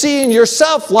just seeing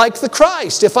yourself like the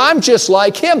Christ. If I'm just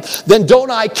like him, then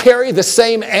don't I carry the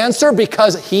same answer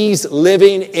because he's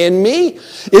living in me?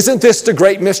 Isn't this the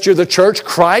great mystery of the church?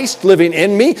 Christ living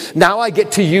in me. Now I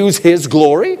get to use his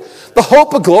glory. The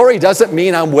hope of glory doesn't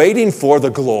mean I'm waiting for the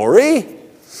glory.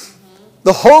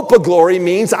 The hope of glory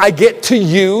means I get to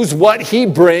use what he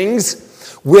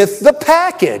brings with the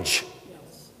package.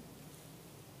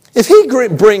 If he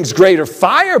brings greater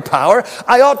firepower,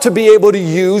 I ought to be able to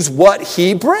use what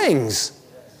he brings.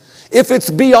 If it's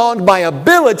beyond my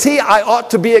ability, I ought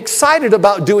to be excited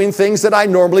about doing things that I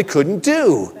normally couldn't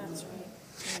do.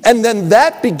 And then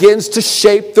that begins to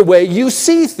shape the way you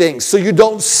see things. So you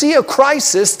don't see a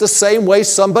crisis the same way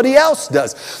somebody else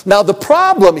does. Now the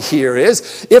problem here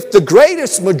is, if the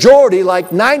greatest majority, like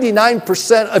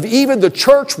 99% of even the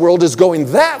church world, is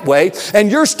going that way,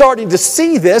 and you're starting to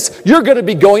see this, you're going to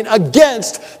be going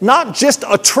against not just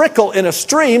a trickle in a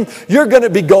stream, you're going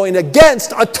to be going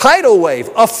against a tidal wave,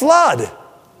 a flood.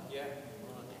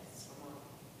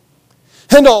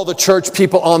 And all the church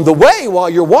people on the way while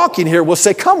you're walking here will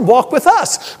say, come walk with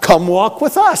us. Come walk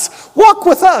with us. Walk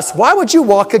with us. Why would you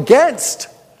walk against?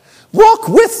 Walk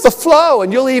with the flow.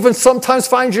 And you'll even sometimes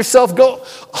find yourself go,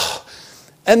 oh.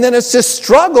 And then it's this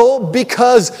struggle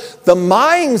because the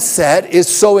mindset is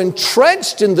so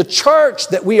entrenched in the church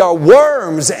that we are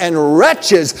worms and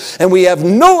wretches, and we have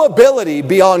no ability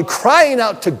beyond crying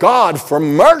out to God for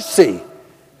mercy.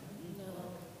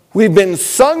 We've been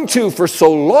sung to for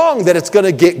so long that it's going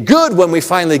to get good when we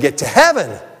finally get to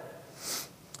heaven.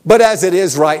 But as it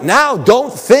is right now,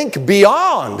 don't think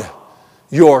beyond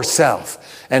yourself.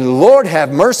 And Lord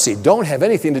have mercy, don't have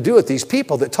anything to do with these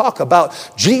people that talk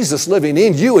about Jesus living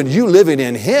in you and you living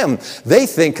in him. They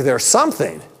think they're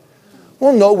something.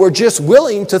 Well, no, we're just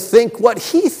willing to think what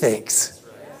he thinks.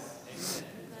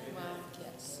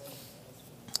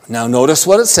 Now notice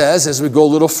what it says as we go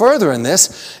a little further in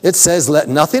this. It says, let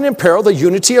nothing imperil the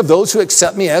unity of those who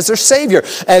accept me as their Savior.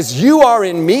 As you are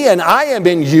in me and I am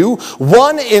in you,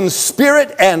 one in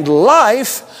spirit and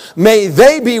life, may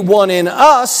they be one in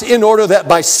us, in order that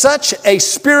by such a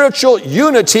spiritual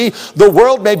unity the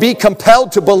world may be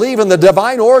compelled to believe in the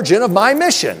divine origin of my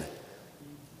mission.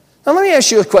 Now let me ask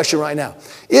you a question right now.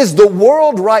 Is the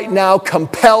world right now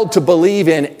compelled to believe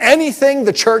in anything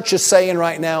the church is saying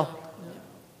right now?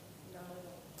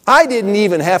 I didn't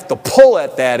even have to pull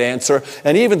at that answer,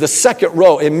 and even the second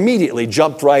row immediately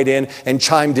jumped right in and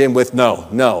chimed in with no,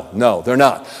 they're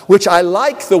not. Which I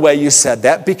like the way you said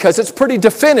that, because it's pretty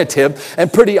definitive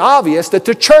and pretty obvious that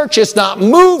the church is not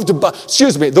moved by,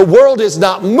 the world is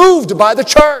not moved by the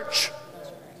church.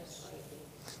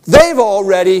 They've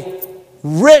already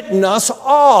written us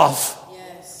off.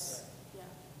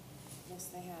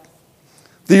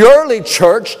 The early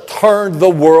church turned the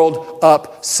world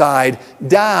upside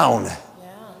down.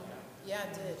 Yeah,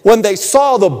 it did. When they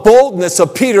saw the boldness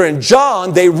of Peter and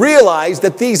John, they realized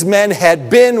that these men had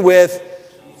been with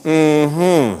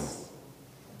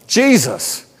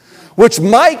Jesus. Which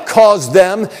might cause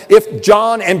them, if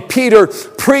John and Peter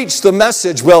preached the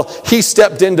message, well, he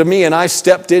stepped into me and I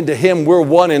stepped into him, we're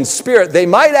one in spirit. They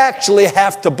might actually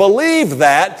have to believe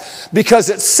that, because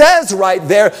it says right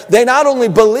there, they not only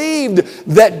believed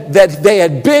that they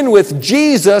had been with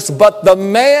Jesus, but the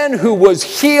man who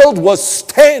was healed was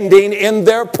standing in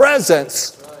their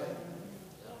presence.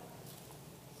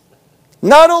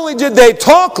 Not only did they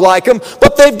talk like him,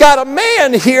 but they've got a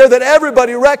man here that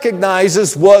everybody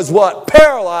recognizes was what?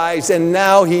 Paralyzed, and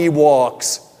now he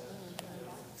walks.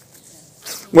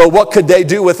 Well, what could they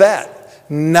do with that?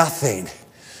 Nothing.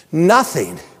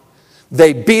 Nothing.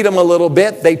 They beat him a little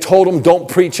bit. They told him, don't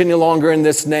preach any longer in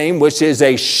this name, which is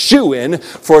a shoo-in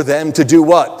for them to do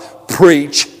what?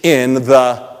 Preach in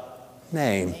the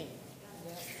name.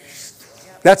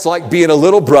 That's like being a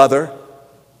little brother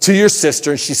to your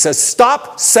sister, and she says,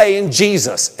 stop saying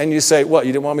Jesus. And you say, what,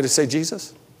 you didn't want me to say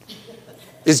Jesus?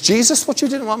 Is Jesus what you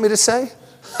didn't want me to say?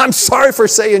 I'm sorry for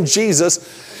saying Jesus.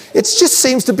 It just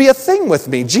seems to be a thing with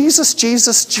me. Jesus,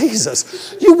 Jesus,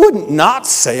 Jesus. You wouldn't not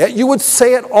say it. You would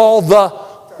say it all the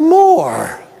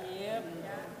more.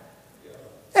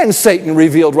 And Satan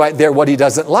revealed right there what he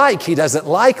doesn't like. He doesn't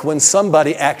like when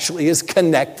somebody actually is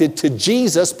connected to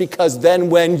Jesus, because then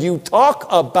when you talk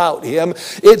about him,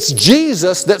 it's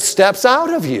Jesus that steps out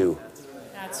of you.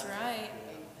 That's right.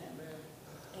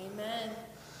 Amen.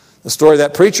 The story of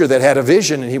that preacher that had a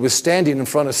vision, and he was standing in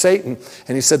front of Satan,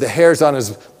 and he said the hairs on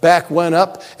his back went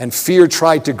up, and fear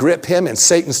tried to grip him, and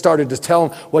Satan started to tell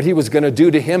him what he was going to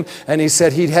do to him, and he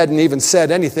said he hadn't even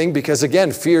said anything, because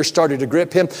again, fear started to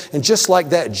grip him, and just like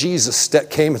that, Jesus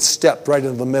came and stepped right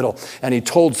into the middle, and he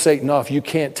told Satan off, you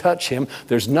can't touch him,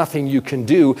 there's nothing you can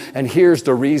do, and here's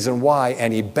the reason why,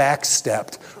 and he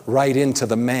backstepped right into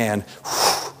the man.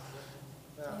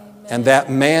 And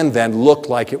that man then looked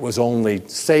like it was only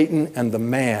Satan and the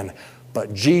man,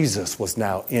 but Jesus was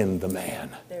now in the man.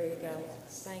 There you go.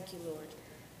 Thank you, Lord.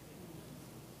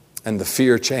 And the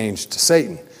fear changed to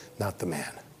Satan, not the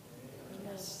man.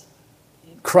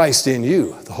 Christ in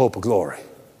you, the hope of glory.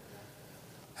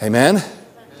 Amen?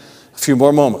 A few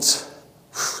more moments.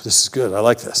 This is good. I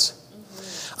like this.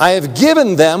 I have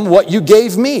given them what you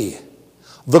gave me,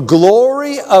 the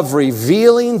glory of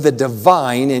revealing the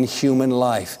divine in human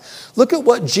life. Look at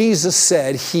what Jesus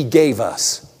said he gave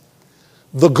us.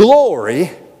 the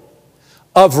glory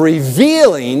of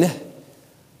revealing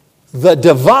the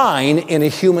divine in a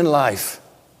human life.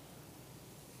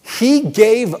 He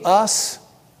gave us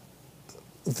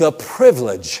the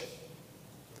privilege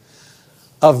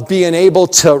of being able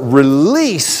to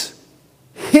release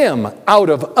Him out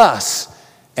of us,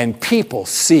 and people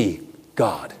see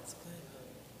God.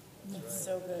 That's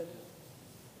so good.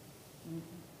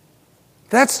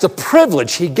 That's the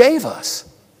privilege He gave us.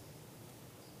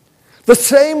 The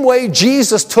same way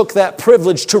Jesus took that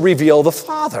privilege to reveal the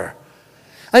Father.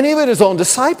 And even His own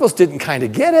disciples didn't kind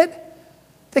of get it.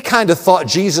 They kind of thought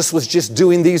Jesus was just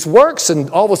doing these works, and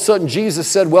all of a sudden Jesus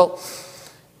said, well,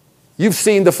 you've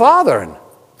seen the Father. And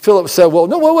Philip said, well,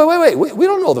 no, wait, we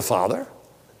don't know the Father.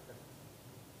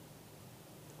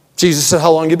 Jesus said,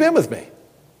 how long have you been with me?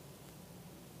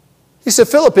 He said,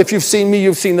 Philip, if you've seen me,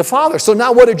 you've seen the Father. So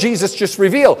now what did Jesus just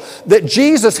reveal? That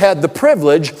Jesus had the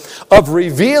privilege of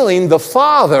revealing the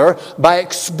Father by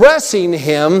expressing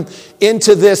Him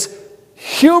into this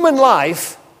human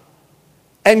life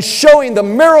and showing the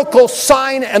miracle,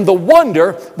 sign, and the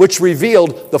wonder which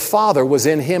revealed the Father was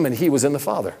in Him and He was in the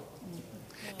Father.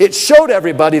 It showed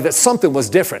everybody that something was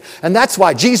different. And that's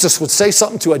why Jesus would say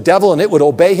something to a devil and it would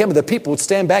obey him, and the people would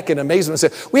stand back in amazement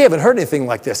and say, we haven't heard anything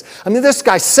like this. I mean, this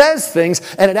guy says things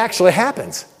and it actually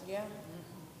happens. Yeah.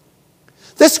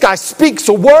 This guy speaks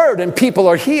a word and people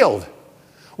are healed.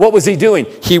 What was he doing?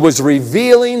 He was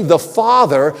revealing the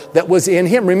Father that was in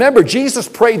him. Remember, Jesus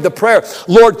prayed the prayer,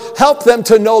 Lord, help them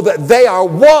to know that they are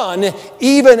one,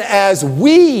 even as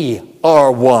we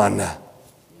are one.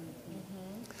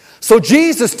 So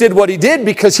Jesus did what He did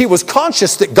because He was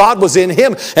conscious that God was in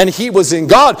Him and He was in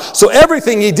God. So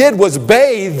everything He did was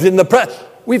bathed in the presence.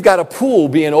 We've got a pool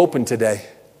being open today.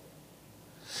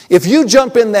 If you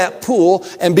jump in that pool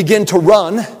and begin to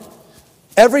run,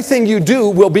 everything you do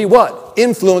will be what?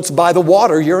 Influenced by the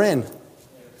water you're in.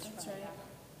 That's right.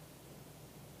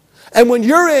 And when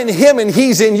you're in Him and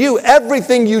He's in you,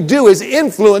 everything you do is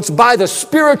influenced by the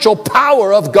spiritual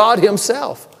power of God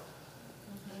Himself.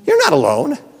 You're not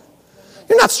alone.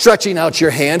 You're not stretching out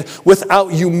your hand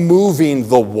without you moving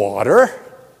the water.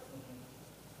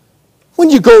 When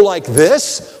you go like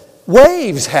this,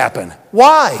 waves happen.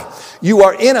 Why? You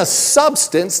are in a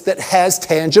substance that has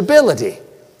tangibility.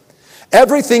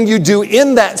 Everything you do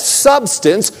in that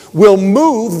substance will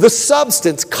move the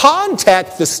substance,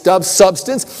 contact the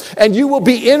substance, and you will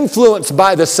be influenced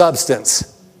by the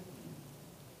substance.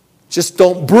 Just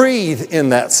don't breathe in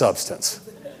that substance.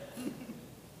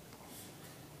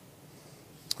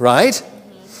 Right?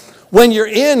 When you're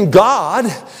in God,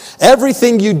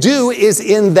 everything you do is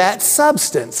in that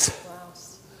substance. Wow.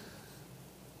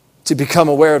 To become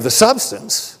aware of the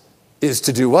substance is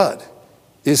to do what?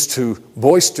 Is to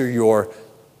bolster your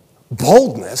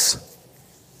boldness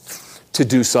to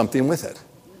do something with it.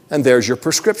 And there's your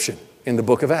prescription in the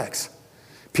book of Acts.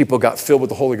 People got filled with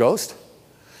the Holy Ghost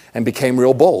and became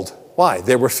real bold. Why?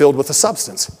 They were filled with the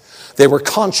substance. They were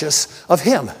conscious of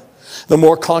Him. The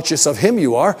more conscious of Him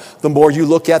you are, the more you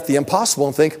look at the impossible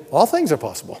and think, all things are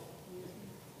possible.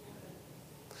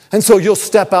 And so you'll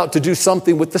step out to do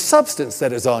something with the substance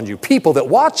that is on you. People that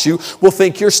watch you will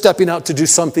think you're stepping out to do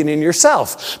something in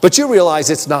yourself. But you realize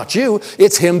it's not you,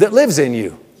 it's Him that lives in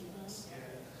you.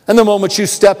 And the moment you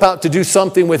step out to do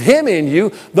something with Him in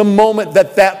you, the moment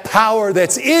that power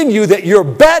that's in you that you're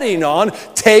betting on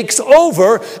takes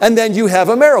over, and then you have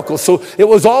a miracle. So it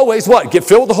was always what? Get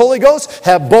filled with the Holy Ghost,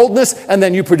 have boldness, and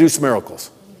then you produce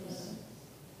miracles.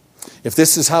 If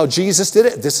this is how Jesus did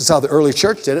it, this is how the early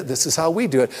church did it, this is how we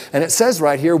do it. And it says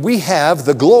right here, we have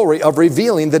the glory of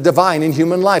revealing the divine in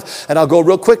human life. And I'll go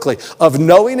real quickly. Of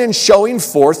knowing and showing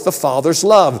forth the Father's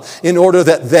love, in order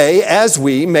that they, as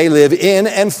we, may live in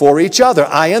and for each other.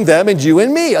 I and them and you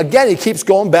and me. Again, he keeps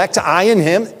going back to I and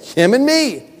him, him and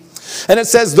me. And it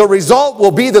says, the result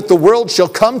will be that the world shall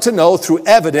come to know through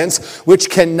evidence which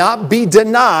cannot be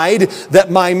denied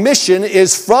that my mission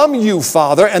is from you,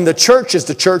 Father, and the church is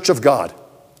the church of God.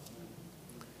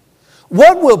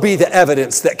 What will be the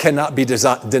evidence that cannot be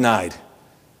denied?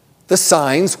 The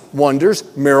signs,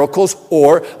 wonders, miracles,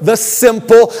 or the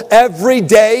simple,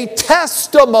 everyday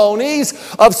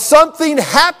testimonies of something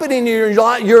happening in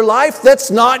your life that's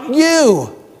not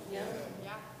you.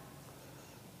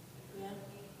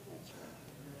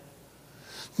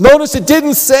 Notice it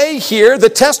didn't say here the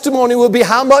testimony will be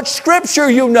how much Scripture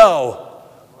you know.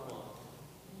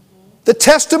 The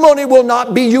testimony will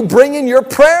not be you bringing your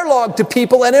prayer log to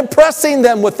people and impressing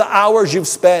them with the hours you've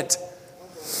spent.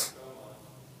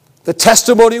 The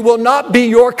testimony will not be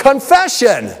your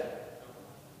confession.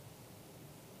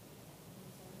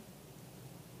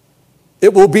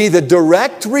 It will be the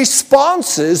direct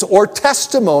responses or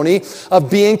testimony of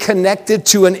being connected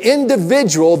to an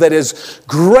individual that is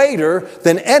greater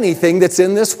than anything that's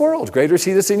in this world. Greater is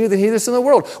he that's in you than he that's in the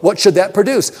world. What should that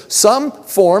produce? Some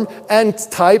form and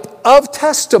type of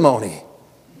testimony.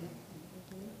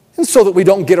 And so that we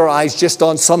don't get our eyes just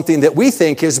on something that we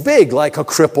think is big, like a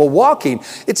cripple walking.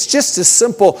 It's just as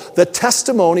simple, the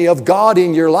testimony of God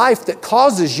in your life that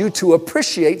causes you to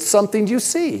appreciate something you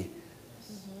see.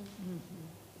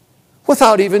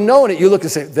 Without even knowing it, you look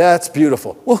and say, that's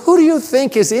beautiful. Well, who do you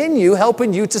think is in you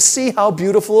helping you to see how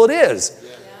beautiful it is?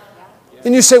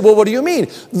 And you say, well, what do you mean?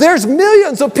 There's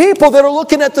millions of people that are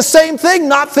looking at the same thing,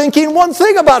 not thinking one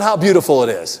thing about how beautiful it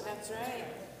is. That's right.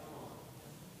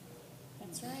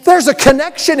 That's right. There's a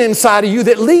connection inside of you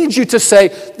that leads you to say,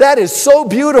 that is so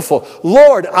beautiful.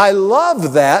 Lord, I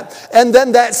love that. And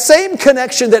then that same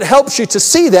connection that helps you to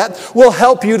see that will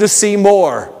help you to see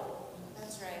more.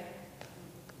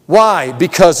 Why?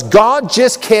 Because God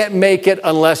just can't make it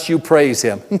unless you praise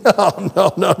Him.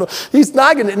 No. He's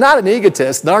not an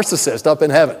egotist, narcissist up in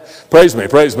heaven. Praise me,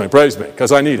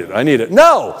 because I need it.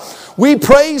 No. We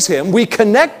praise Him, we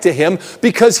connect to Him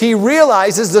because He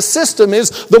realizes the system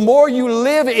is the more you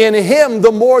live in Him,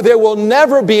 the more there will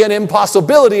never be an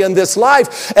impossibility in this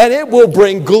life, and it will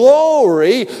bring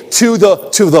glory to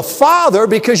the Father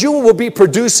because you will be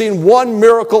producing one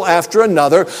miracle after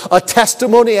another, a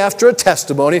testimony after a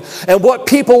testimony, and what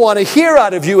people want to hear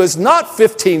out of you is not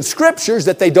 15 scriptures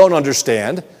that they don't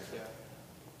understand.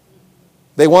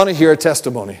 They want to hear a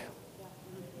testimony.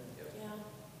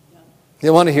 They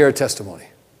want to hear a testimony.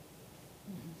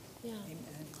 Yeah.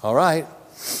 All right.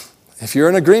 If you're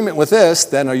in agreement with this,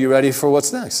 then are you ready for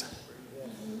what's next?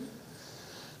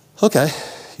 Okay.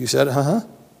 You said, uh-huh.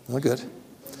 Oh, good.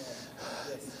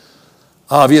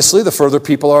 Obviously, the further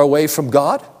people are away from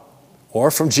God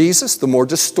or from Jesus, the more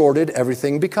distorted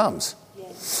everything becomes.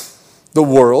 Yes. The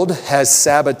world has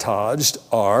sabotaged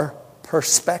our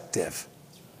perspective.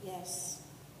 Yes.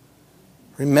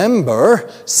 Remember,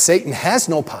 Satan has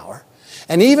no power.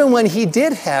 And even when he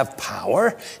did have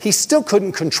power, he still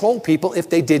couldn't control people if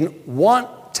they didn't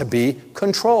want to be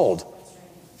controlled.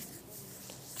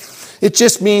 It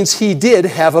just means he did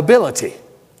have ability.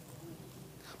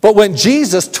 But when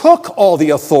Jesus took all the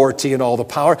authority and all the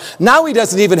power, now he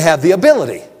doesn't even have the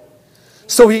ability.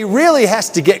 So he really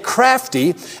has to get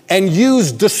crafty and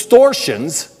use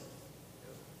distortions,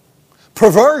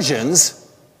 perversions,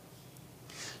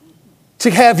 to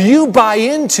have you buy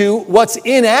into what's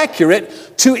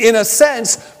inaccurate, to, in a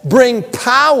sense, bring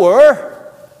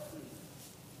power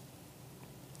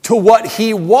to what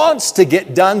he wants to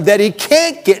get done that he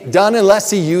can't get done unless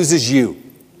he uses you.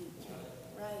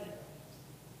 Right.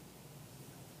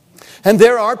 And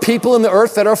there are people in the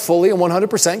earth that are fully and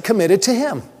 100% committed to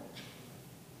him.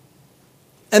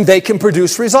 And they can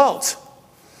produce results.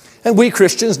 And we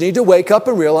Christians need to wake up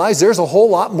and realize there's a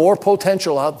whole lot more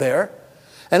potential out there.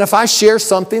 And if I share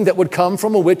something that would come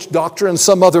from a witch doctor in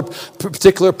some other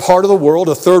particular part of the world,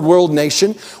 a third world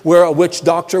nation, where a witch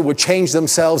doctor would change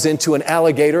themselves into an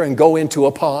alligator and go into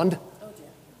a pond,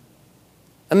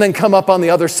 and then come up on the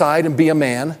other side and be a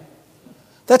man,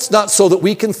 that's not so that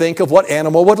we can think of what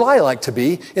animal would I like to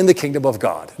be in the kingdom of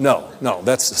God. No,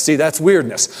 that's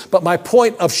weirdness. But my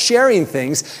point of sharing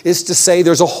things is to say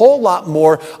there's a whole lot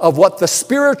more of what the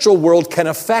spiritual world can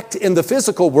affect in the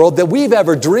physical world than we've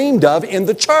ever dreamed of in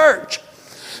the church.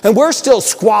 And we're still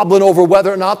squabbling over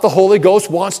whether or not the Holy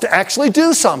Ghost wants to actually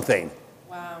do something.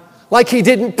 Wow. Like he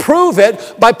didn't prove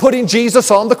it by putting Jesus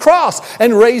on the cross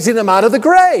and raising him out of the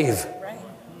grave.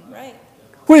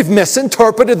 We've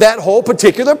misinterpreted that whole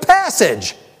particular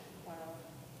passage. Wow.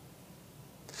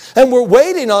 And we're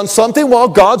waiting on something while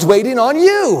God's waiting on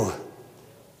you.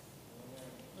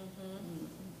 Mm-hmm.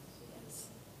 Yes.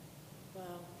 Wow.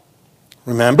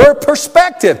 Remember,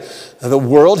 perspective. The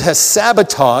world has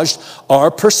sabotaged our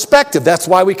perspective. That's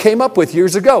why we came up with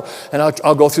years ago. And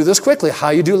I'll go through this quickly.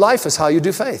 How you do life is how you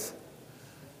do faith.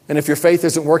 And if your faith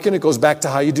isn't working, it goes back to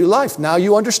how you do life. Now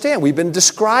you understand. We've been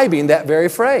describing that very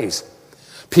phrase.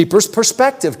 People's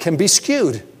perspective can be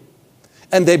skewed.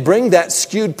 And they bring that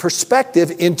skewed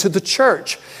perspective into the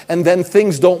church. And then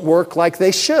things don't work like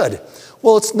they should.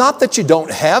 Well, it's not that you don't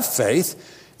have faith.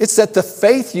 It's that the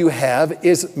faith you have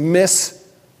is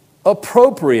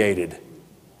misappropriated.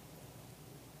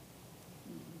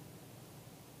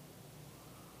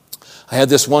 I had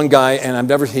this one guy, and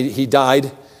he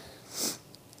died.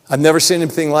 I've never seen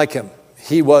anything like him.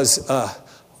 He was,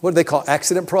 what do they call,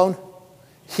 accident prone?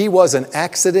 He was an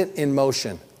accident in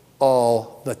motion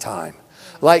all the time.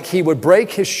 Like he would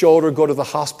break his shoulder, go to the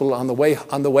hospital. On the way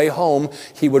home,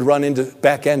 he would run into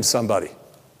back end somebody.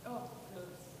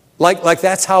 Like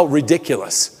that's how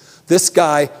ridiculous. This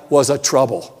guy was a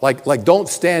trouble. Like don't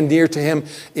stand near to him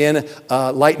in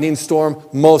a lightning storm.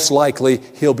 Most likely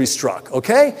he'll be struck,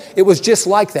 okay? It was just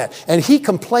like that. And he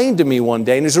complained to me one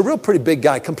day, and he's a real pretty big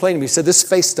guy, complained to me. He said, this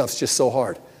faith stuff's just so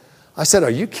hard. I said, are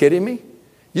you kidding me?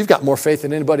 You've got more faith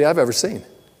than anybody I've ever seen.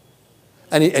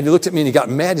 And he looked at me and he got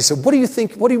mad. He said, what do you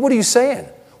think? What are you saying?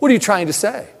 What are you trying to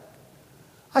say?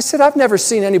 I said, I've never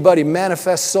seen anybody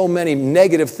manifest so many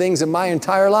negative things in my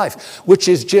entire life, which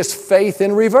is just faith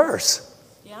in reverse.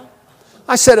 Yeah.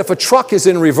 I said, if a truck is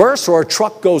in reverse or a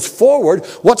truck goes forward,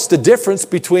 what's the difference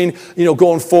between,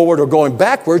 going forward or going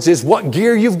backwards is what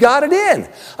gear you've got it in.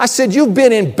 I said, you've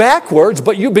been in backwards,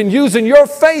 but you've been using your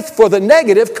faith for the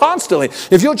negative constantly.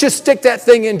 If you'll just stick that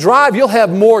thing in drive, you'll have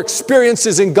more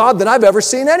experiences in God than I've ever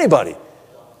seen anybody.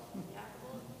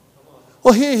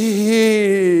 Well,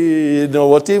 he didn't know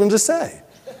what even to say.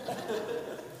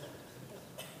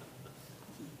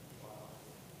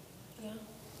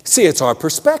 See, it's our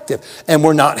perspective, and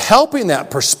we're not helping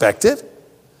that perspective.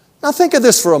 Now think of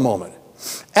this for a moment.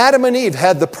 Adam and Eve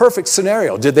had the perfect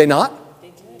scenario, did they not?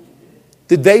 They did.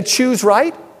 Did they choose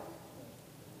right?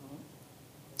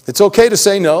 It's okay to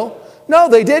say no. No,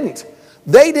 they didn't.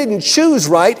 They didn't choose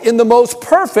right in the most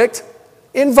perfect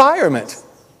environment.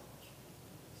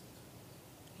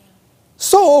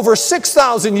 So over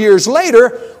 6,000 years later,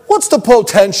 what's the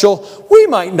potential we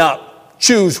might not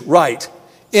choose right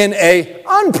in an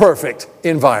unperfect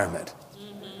environment?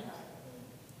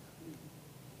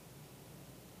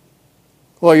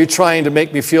 Well, you're trying to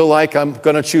make me feel like I'm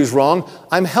going to choose wrong.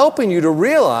 I'm helping you to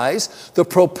realize the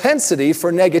propensity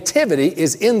for negativity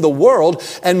is in the world,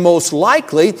 and most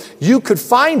likely you could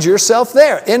find yourself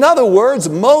there. In other words,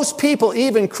 most people,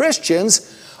 even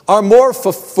Christians, are more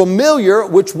familiar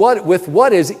with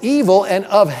what is evil and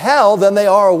of hell than they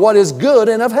are what is good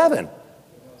and of heaven.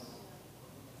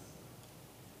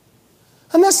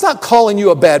 And that's not calling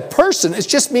you a bad person. It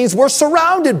just means we're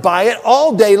surrounded by it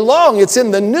all day long. It's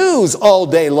in the news all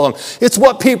day long. It's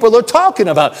what people are talking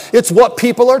about. It's what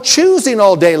people are choosing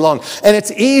all day long. And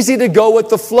it's easy to go with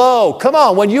the flow. Come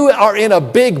on, when you are in a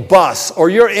big bus or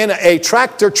you're in a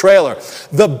tractor trailer,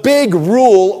 the big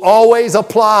rule always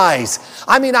applies.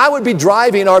 I mean, I would be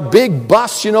driving our big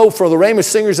bus, for the Rhema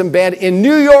Singers and Band in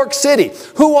New York City.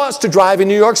 Who wants to drive in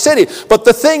New York City? But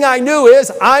the thing I knew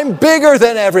is I'm bigger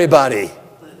than everybody.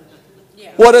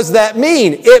 What does that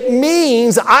mean? It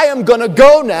means I am going to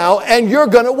go now and you're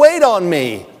going to wait on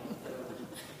me.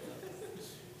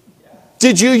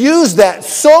 Did you use that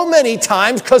so many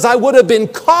times because I would have been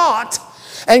caught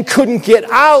and couldn't get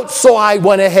out, so I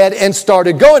went ahead and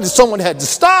started going. Someone had to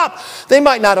stop. They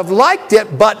might not have liked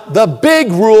it, but the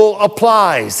big rule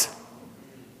applies.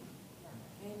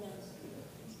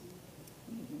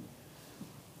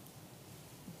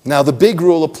 Now, the big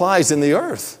rule applies in the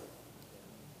earth.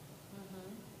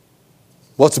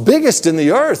 What's biggest in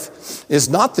the earth is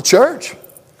not the church.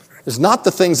 It's not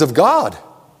the things of God.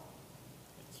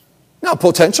 Now,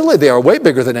 potentially, they are way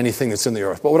bigger than anything that's in the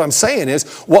earth. But what I'm saying is,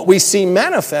 what we see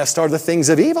manifest are the things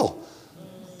of evil.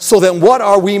 So then what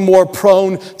are we more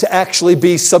prone to actually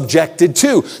be subjected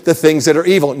to? The things that are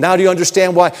evil. Now, do you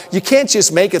understand why? You can't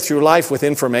just make it through life with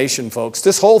information, folks.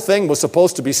 This whole thing was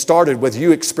supposed to be started with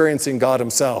you experiencing God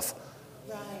Himself.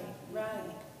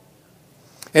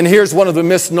 And here's one of the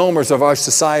misnomers of our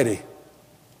society.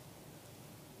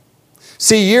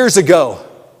 See, years ago,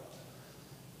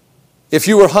 if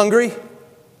you were hungry,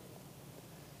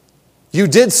 you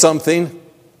did something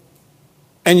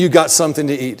and you got something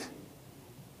to eat.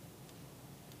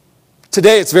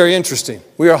 Today, it's very interesting.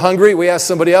 We are hungry, we ask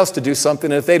somebody else to do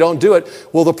something, and if they don't do it,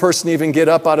 will the person even get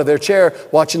up out of their chair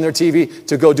watching their TV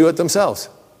to go do it themselves?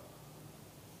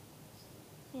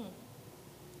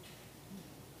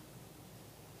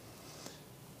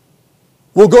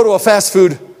 We'll go to a fast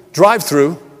food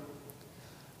drive-thru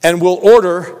and we'll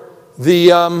order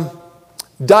the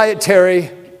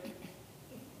dietary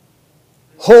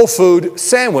whole food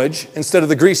sandwich instead of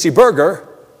the greasy burger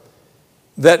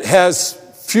that has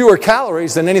fewer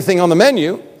calories than anything on the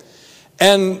menu.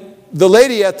 And the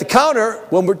lady at the counter,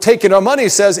 when we're taking our money,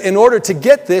 says, in order to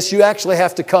get this, you actually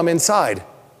have to come inside.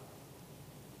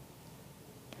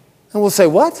 And we'll say,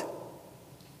 what?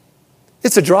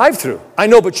 It's a drive-thru. I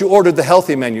know, but you ordered the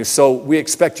healthy menu, so we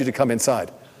expect you to come inside.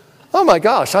 Oh my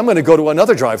gosh, I'm going to go to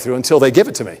another drive-thru until they give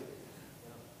it to me.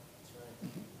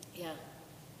 Yeah.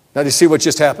 Now, do you see what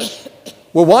just happened?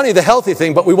 We're wanting the healthy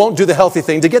thing, but we won't do the healthy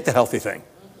thing to get the healthy thing.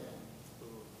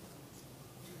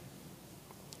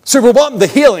 So we're wanting the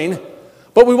healing,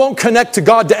 but we won't connect to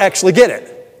God to actually get it.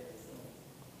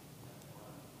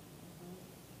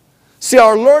 See,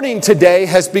 our learning today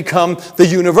has become the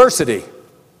university,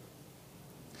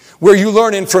 where you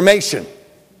learn information.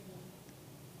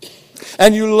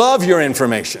 And you love your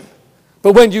information.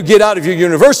 But when you get out of your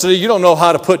university, you don't know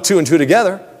how to put two and two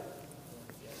together.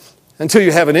 Until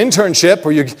you have an internship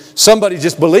or somebody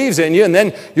just believes in you, and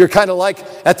then you're kind of like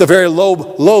at the very low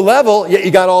level, yet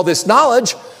you got all this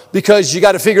knowledge because you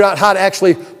got to figure out how to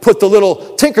actually put the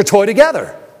little tinker toy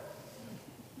together.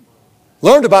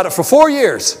 Learned about it for 4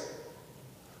 years.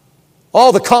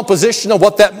 All the composition of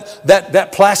what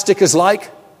that plastic is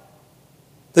like,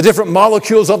 the different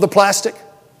molecules of the plastic.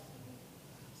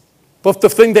 But the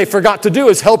thing they forgot to do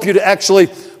is help you to actually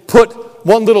put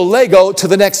one little Lego to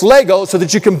the next Lego so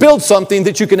that you can build something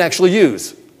that you can actually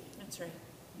use. That's right.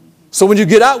 So when you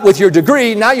get out with your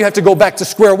degree, now you have to go back to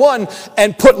square one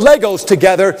and put Legos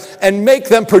together and make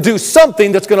them produce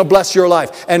something that's going to bless your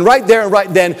life. And right there and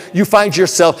right then, you find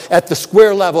yourself at the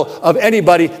square level of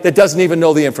anybody that doesn't even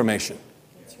know the information.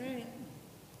 That's right.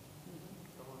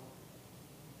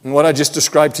 And what I just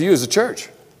described to you is a church.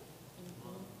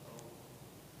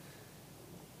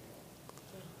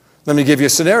 Let me give you a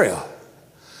scenario.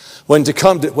 When you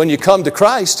come to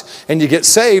Christ and you get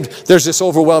saved, there's this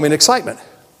overwhelming excitement.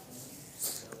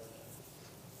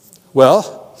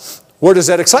 Well, where does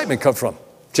that excitement come from?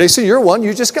 Jason, you're one,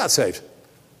 you just got saved.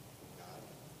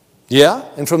 Yeah,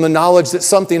 and from the knowledge that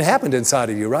something happened inside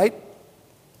of you, right?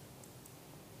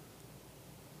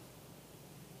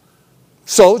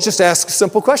 So just ask a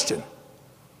simple question.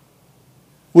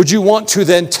 Would you want to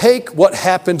then take what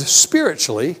happened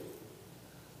spiritually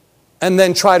and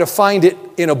then try to find it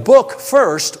in a book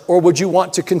first, or would you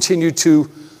want to continue to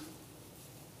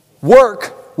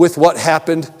work with what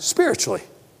happened spiritually?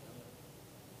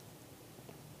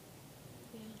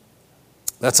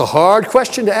 That's a hard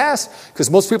question to ask,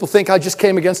 because most people think I just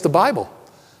came against the Bible.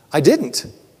 I didn't.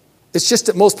 It's just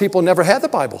that most people never had the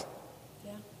Bible.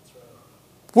 Yeah.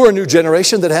 We're a new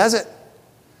generation that has it.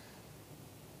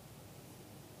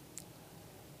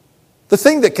 The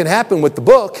thing that can happen with the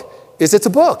book is it's a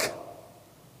book.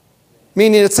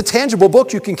 Meaning it's a tangible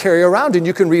book you can carry around and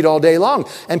you can read all day long.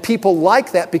 And people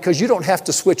like that because you don't have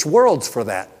to switch worlds for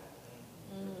that.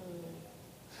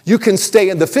 You can stay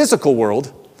in the physical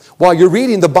world while you're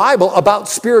reading the Bible about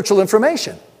spiritual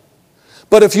information.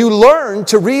 But if you learn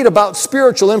to read about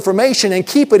spiritual information and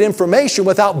keep it information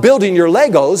without building your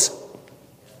Legos,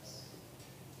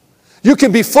 you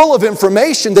can be full of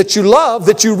information that you love,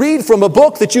 that you read from a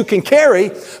book that you can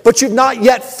carry, but you've not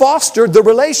yet fostered the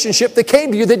relationship that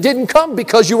came to you that didn't come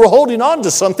because you were holding on to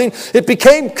something. It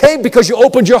came because you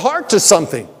opened your heart to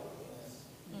something.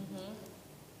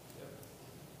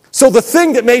 So the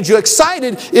thing that made you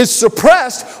excited is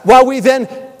suppressed while we then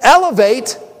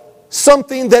elevate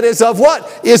something that is of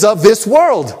what? Is of this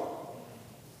world. And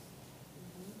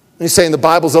you're saying the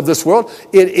Bible's of this world?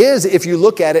 It is if you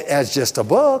look at it as just a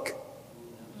book.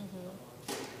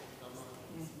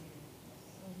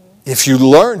 If you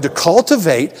learn to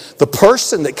cultivate the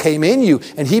person that came in you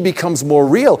and he becomes more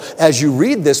real, as you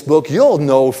read this book, you'll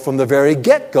know from the very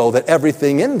get-go that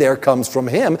everything in there comes from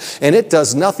him, and it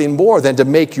does nothing more than to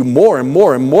make you more and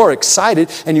more and more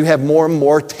excited, and you have more and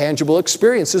more tangible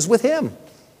experiences with him.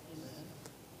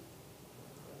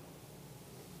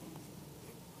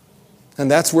 And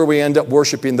that's where we end up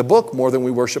worshiping the book more than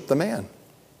we worship the man.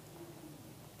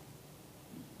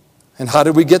 And how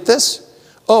did we get this?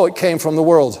 Oh, it came from the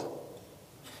world.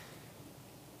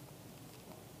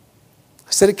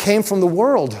 I said it came from the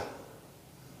world.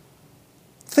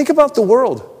 Think about the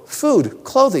world. Food,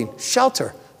 clothing,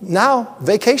 shelter. Now,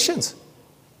 vacations.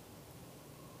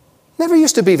 Never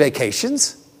used to be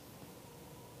vacations.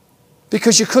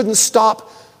 Because you couldn't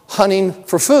stop hunting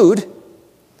for food.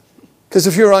 Because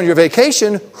if you're on your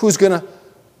vacation, who's going to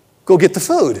go get the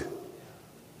food?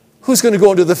 Who's going to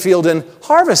go into the field and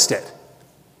harvest it?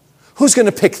 Who's going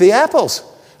to pick the apples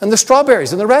and the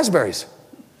strawberries and the raspberries?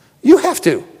 You have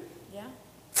to. Yeah.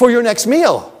 For your next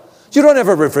meal. You don't have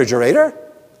a refrigerator,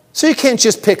 so you can't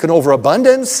just pick an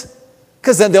overabundance,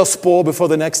 because then they'll spoil before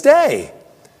the next day.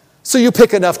 So you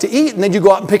pick enough to eat, and then you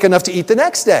go out and pick enough to eat the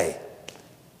next day.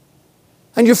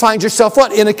 And you find yourself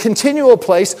what? In a continual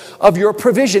place of your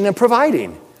provision and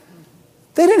providing.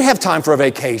 They didn't have time for a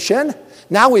vacation.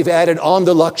 Now we've added on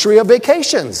the luxury of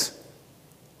vacations.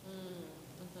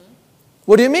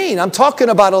 What do you mean? I'm talking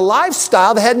about a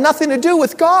lifestyle that had nothing to do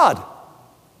with God.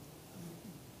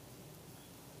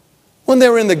 When they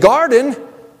were in the garden,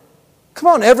 come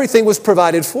on, everything was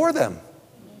provided for them.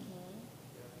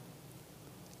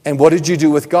 And what did you do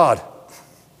with God?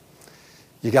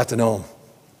 You got to know him.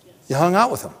 You hung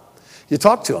out with him. You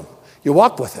talked to him. You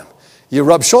walked with him. You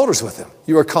rubbed shoulders with him.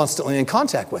 You were constantly in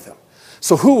contact with him.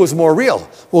 So who was more real?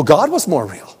 Well, God was more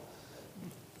real.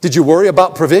 Did you worry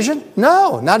about provision?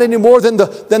 No, not any more than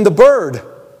the bird.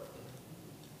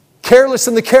 Careless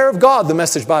in the care of God, the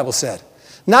Message Bible said.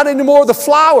 Not any more the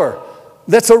flower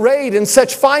that's arrayed in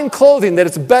such fine clothing that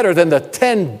it's better than the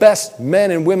 10 best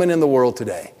men and women in the world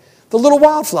today. The little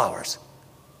wildflowers.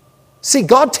 See,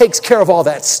 God takes care of all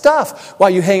that stuff while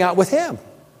you hang out with Him.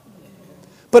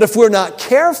 But if we're not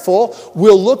careful,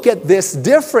 we'll look at this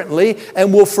differently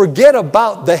and we'll forget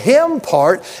about the Him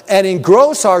part and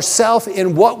engross ourselves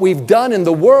in what we've done in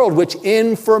the world, which is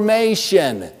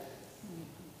information.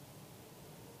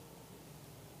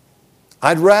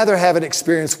 I'd rather have an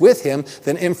experience with Him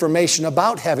than information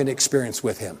about having experience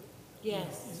with Him.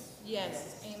 Yes.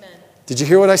 Yes. Amen. Did you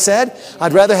hear what I said?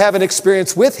 I'd rather have an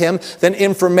experience with Him than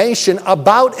information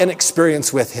about an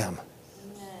experience with Him.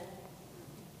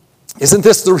 Isn't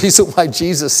this the reason why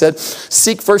Jesus said,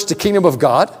 seek first the kingdom of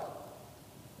God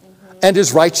and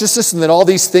His righteousness, and then all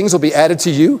these things will be added to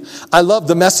you? I love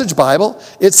the Message Bible.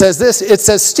 It says this, it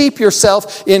says, steep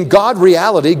yourself in God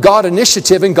reality, God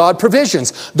initiative, and God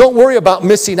provisions. Don't worry about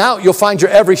missing out. You'll find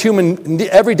your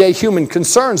everyday human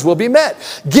concerns will be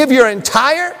met. Give your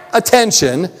entire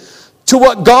attention to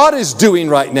what God is doing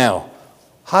right now.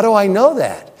 How do I know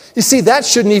that? You see, that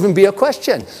shouldn't even be a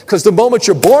question, because the moment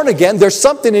you're born again, there's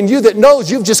something in you that knows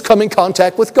you've just come in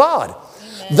contact with God.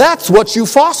 Amen. That's what you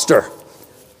foster.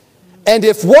 And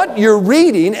if what you're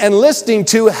reading and listening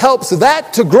to helps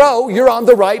that to grow, you're on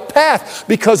the right path,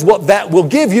 because what that will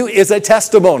give you is a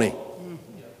testimony.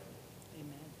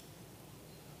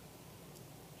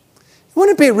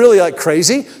 Wouldn't it be really like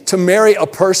crazy to marry a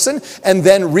person and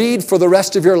then read for the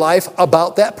rest of your life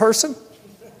about that person?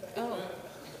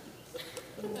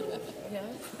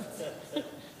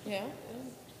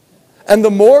 And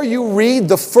the more you read,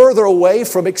 the further away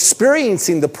from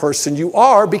experiencing the person you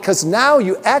are, because now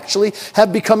you actually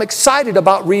have become excited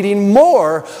about reading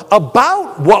more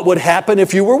about what would happen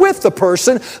if you were with the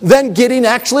person than getting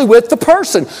actually with the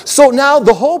person. So now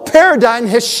the whole paradigm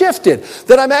has shifted,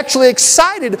 that I'm actually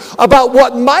excited about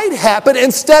what might happen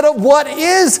instead of what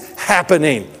is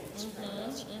happening.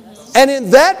 And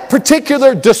in that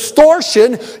particular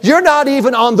distortion, you're not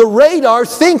even on the radar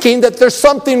thinking that there's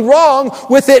something wrong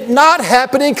with it not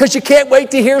happening, because you can't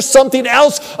wait to hear something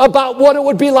else about what it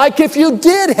would be like if you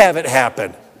did have it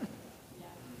happen.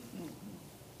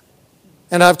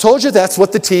 And I've told you that's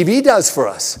what the TV does for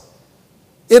us.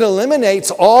 It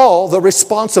eliminates all the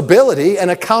responsibility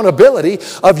and accountability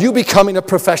of you becoming a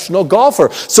professional golfer.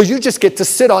 So you just get to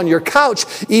sit on your couch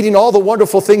eating all the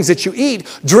wonderful things that you eat,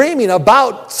 dreaming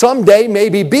about someday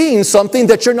maybe being something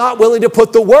that you're not willing to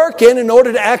put the work in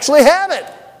order to actually have it.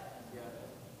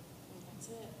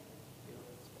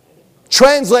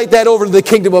 Translate that over to the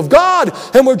kingdom of God,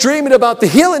 and we're dreaming about the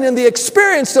healing and the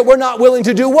experience that we're not willing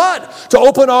to do what? To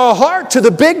open our heart to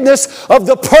the bigness of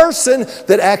the person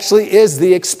that actually is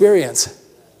the experience.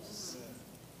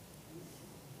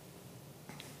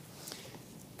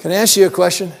 Can I ask you a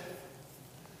question?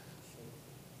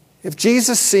 If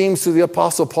Jesus seems through the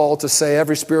Apostle Paul to say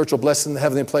every spiritual blessing in the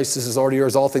heavenly places is already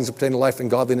yours, all things that pertain to life and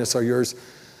godliness are yours,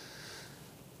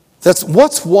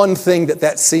 what's one thing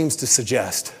that seems to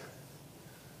suggest?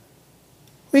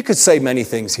 We could say many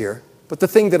things here, but the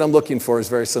thing that I'm looking for is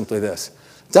very simply this.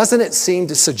 Doesn't it seem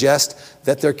to suggest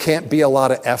that there can't be a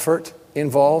lot of effort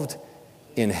involved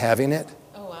in having it?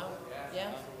 Oh, wow.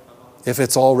 Yeah. If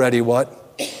it's already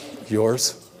what?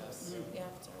 Yours.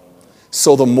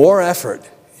 So the more effort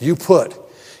you put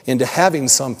into having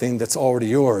something that's already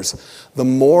yours, the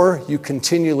more you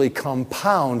continually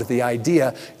compound the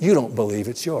idea you don't believe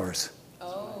it's yours.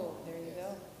 Oh, there you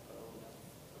go.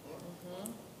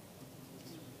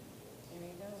 There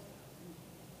you go.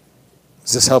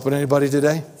 Is this helping anybody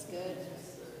today? That's good.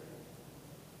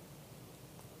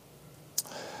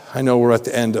 I know we're at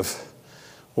the end of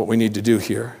what we need to do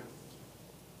here.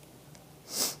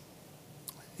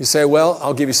 You say, well,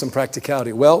 I'll give you some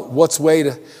practicality. Well, what's a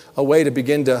way to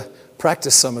begin to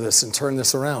practice some of this and turn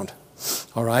this around?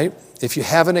 All right? If you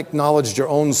haven't acknowledged your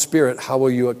own spirit, how will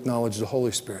you acknowledge the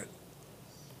Holy Spirit?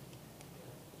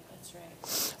 That's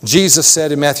right. Jesus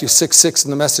said in Matthew 6:6 in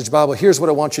the Message Bible, here's what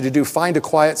I want you to do. Find a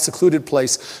quiet, secluded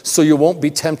place so you won't be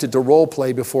tempted to role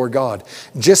play before God.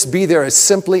 Just be there as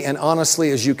simply and honestly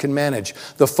as you can manage.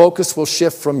 The focus will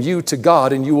shift from you to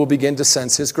God, and you will begin to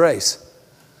sense His grace.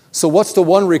 So what's the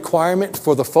one requirement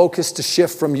for the focus to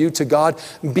shift from you to God?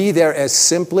 Be there as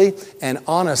simply and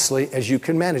honestly as you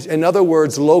can manage. In other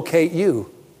words, locate you.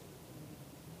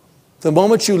 The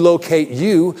moment you locate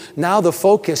you, now the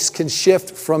focus can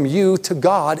shift from you to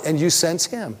God and you sense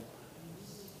Him.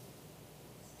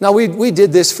 Now, we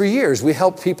did this for years. We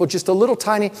helped people just a little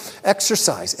tiny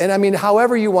exercise. And I mean,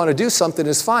 however you want to do something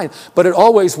is fine, but it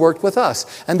always worked with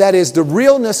us. And that is the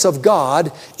realness of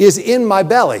God is in my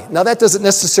belly. Now, that doesn't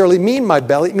necessarily mean my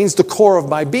belly. It means the core of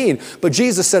my being. But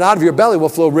Jesus said, out of your belly will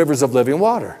flow rivers of living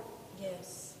water.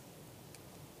 Yes.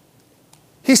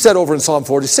 He said over in Psalm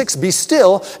 46, be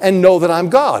still and know that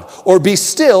I'm God. Or be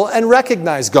still and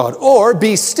recognize God. Or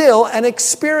be still and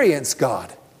experience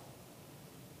God.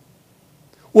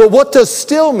 Well, what does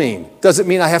still mean? Does it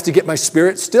mean I have to get my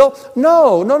spirit still?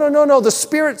 No. The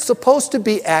spirit's supposed to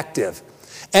be active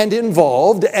and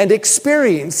involved and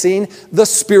experiencing the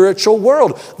spiritual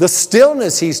world. The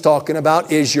stillness he's talking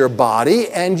about is your body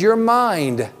and your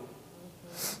mind.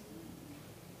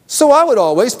 So I would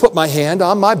always put my hand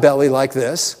on my belly like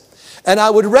this, and I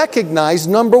would recognize,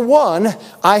 number one,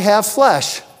 I have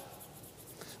flesh.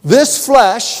 This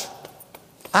flesh,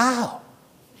 ow.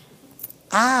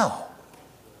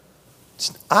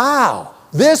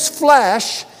 This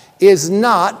flesh is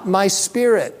not my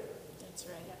spirit. That's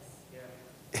right.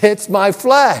 It's my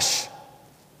flesh.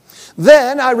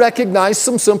 Then I recognize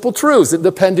some simple truths that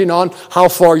depending on how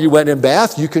far you went in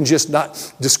math, you can just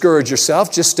not discourage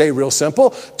yourself. Just stay real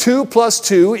simple. 2 plus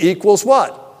 2 equals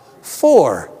what?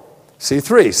 4. See,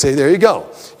 3. See, there you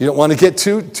go. You don't want to get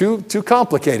too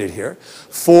complicated here.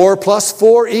 4 plus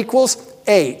 4 equals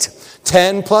 8.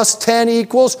 10 plus 10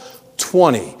 equals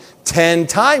 20. 10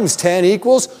 times 10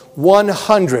 equals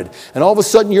 100. And all of a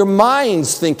sudden your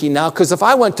mind's thinking now, because if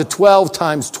I went to 12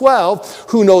 times 12,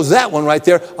 who knows that one right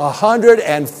there?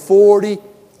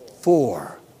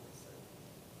 144.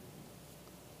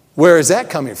 Where is that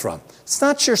coming from? It's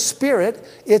not your spirit,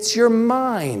 it's your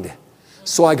mind.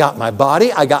 So I got my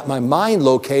body, I got my mind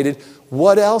located.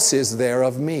 What else is there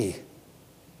of me?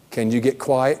 Can you get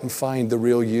quiet and find the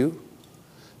real you?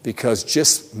 Because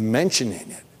just mentioning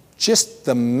it, just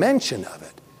the mention of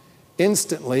it,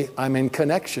 instantly I'm in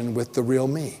connection with the real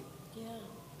me. Yeah.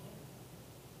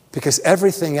 Because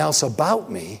everything else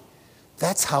about me,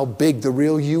 that's how big the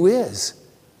real you is.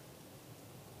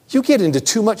 You get into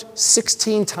too much,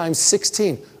 16 times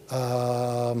 16.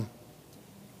 And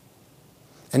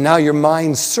now your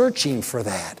mind's searching for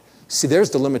that. See,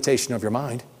 there's the limitation of your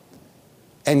mind.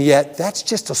 And yet, that's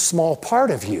just a small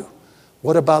part of you.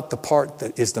 What about the part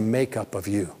that is the makeup of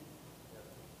you?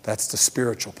 That's the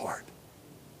spiritual part.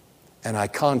 And I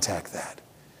contact that.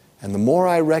 And the more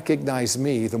I recognize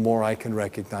me, the more I can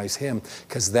recognize him,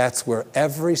 because that's where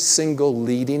every single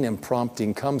leading and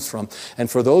prompting comes from. And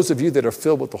for those of you that are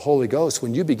filled with the Holy Ghost,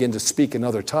 when you begin to speak in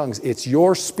other tongues, it's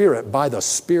your spirit, by the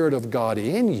Spirit of God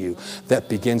in you, that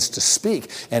begins to speak.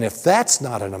 And if that's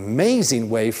not an amazing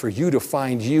way for you to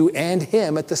find you and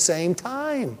him at the same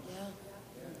time.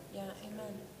 Yeah,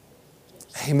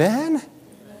 amen. Amen?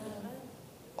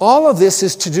 All of this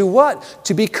is to do what?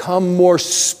 To become more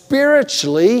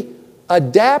spiritually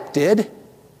adapted,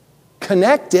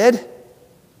 connected,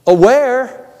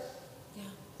 aware,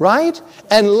 right?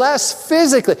 And less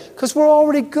physically, because we're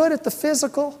already good at the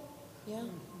physical. Yeah,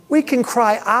 We can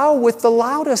cry ow with the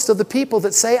loudest of the people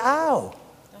that say ow.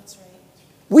 that's right.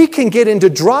 We can get into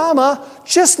drama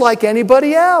just like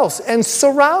anybody else and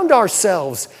surround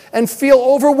ourselves and feel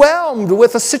overwhelmed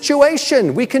with a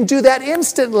situation. We can do that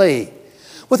instantly.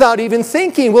 Without even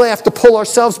thinking, we'll have to pull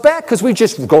ourselves back because we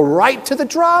just go right to the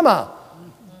drama.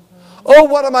 Oh,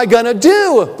 what am I going to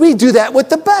do? We do that with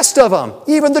the best of them.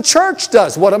 Even the church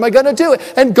does. What am I going to do?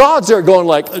 And God's there going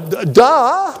like,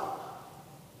 duh.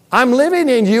 I'm living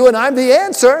in you and I'm the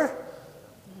answer.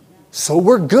 So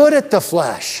we're good at the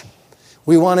flesh.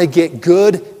 We want to get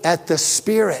good at the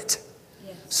spirit.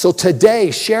 So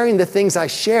today, sharing the things I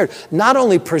shared not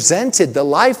only presented the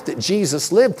life that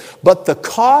Jesus lived, but the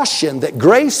caution that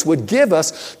grace would give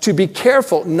us to be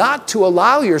careful not to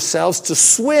allow yourselves to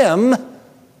swim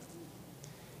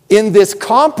in this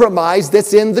compromise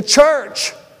that's in the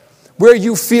church, where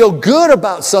you feel good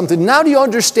about something. Now do you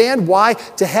understand why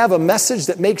to have a message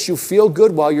that makes you feel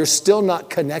good while you're still not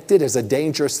connected is a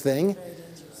dangerous thing?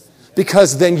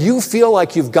 Because then you feel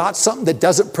like you've got something that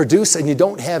doesn't produce and you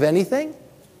don't have anything.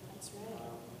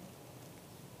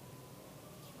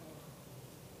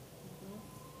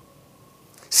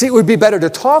 See, it would be better to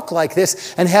talk like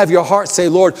this and have your heart say,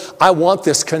 Lord, I want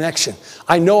this connection.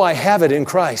 I know I have it in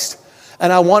Christ.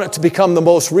 And I want it to become the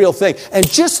most real thing. And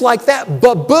just like that,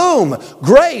 ba-boom,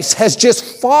 grace has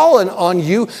just fallen on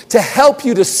you to help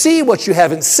you to see what you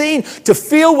haven't seen, to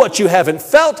feel what you haven't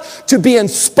felt, to be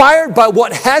inspired by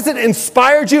what hasn't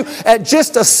inspired you, at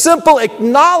just a simple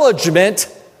acknowledgement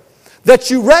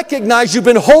that you recognize you've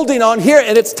been holding on here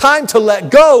and it's time to let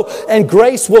go, and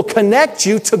grace will connect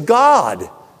you to God.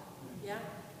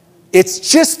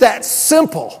 It's just that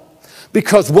simple.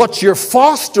 Because what you're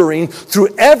fostering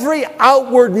through every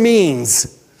outward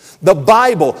means, the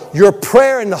Bible, your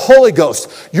prayer in the Holy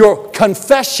Ghost, your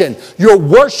confession, your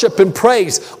worship and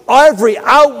praise, every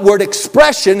outward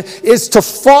expression is to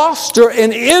foster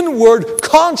an inward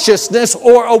consciousness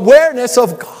or awareness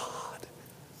of God.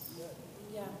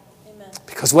 Yeah. Amen.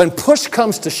 Because when push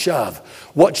comes to shove,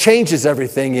 what changes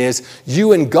everything is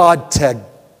you and God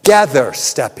together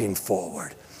stepping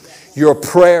forward. Your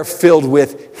prayer filled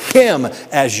with Him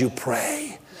as you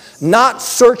pray. Not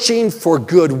searching for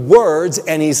good words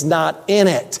and He's not in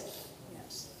it.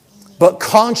 But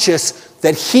conscious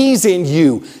that He's in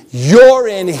you. You're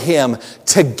in Him.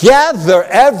 Together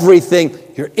everything,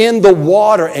 you're in the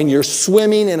water and you're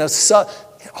swimming in a sun.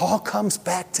 It all comes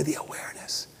back to the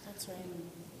awareness. That's right.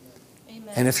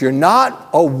 Amen. And if you're not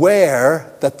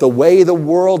aware that the way the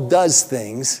world does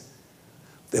things,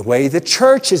 the way the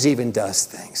churches even does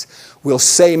things, we'll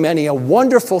say many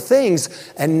wonderful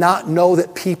things and not know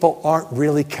that people aren't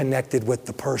really connected with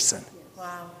the person.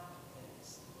 Wow.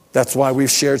 That's why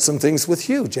we've shared some things with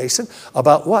you, Jason,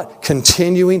 about what?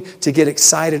 Continuing to get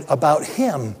excited about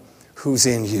Him who's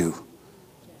in you.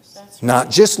 That's right. Not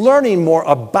just learning more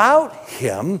about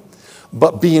Him,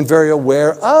 but being very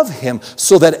aware of Him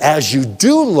so that as you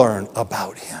do learn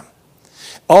about Him,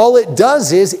 all it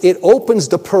does is it opens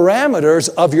the parameters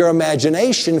of your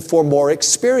imagination for more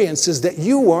experiences that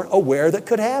you weren't aware that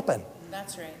could happen.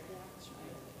 That's right.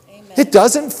 Amen. It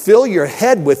doesn't fill your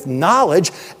head with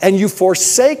knowledge and you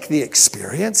forsake the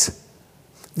experience.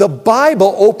 The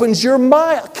Bible opens your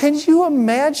mind. Can you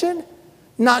imagine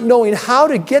not knowing how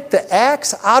to get the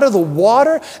axe out of the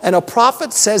water and a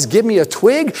prophet says, give me a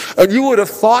twig? And you would have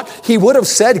thought he would have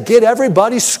said, get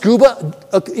everybody scuba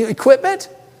equipment?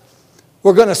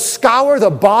 We're going to scour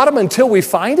the bottom until we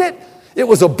find it. It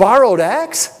was a borrowed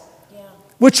axe,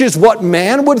 which is what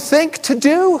man would think to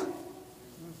do.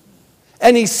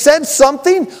 And he said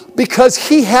something because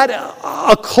he had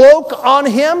a cloak on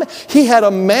him. He had a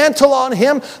mantle on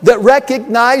him that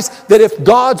recognized that if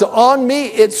God's on me,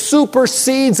 it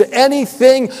supersedes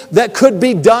anything that could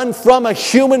be done from a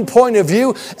human point of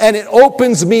view. And it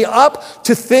opens me up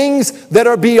to things that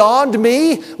are beyond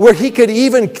me, where he could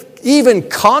even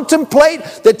contemplate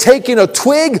that taking a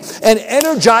twig and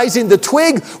energizing the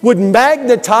twig would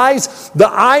magnetize the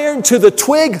iron to the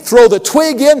twig, throw the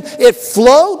twig in, it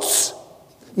floats.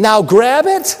 Now grab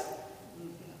it.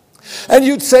 And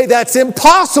you'd say that's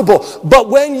impossible. But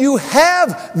when you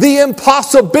have the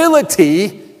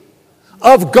impossibility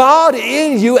of God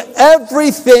in you,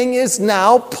 everything is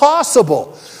now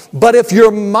possible. But if your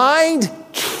mind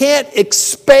can't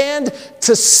expand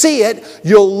to see it,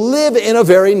 you'll live in a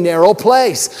very narrow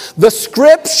place. The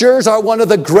scriptures are one of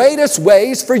the greatest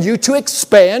ways for you to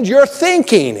expand your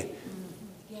thinking.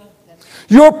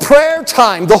 Your prayer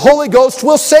time, the Holy Ghost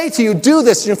will say to you, do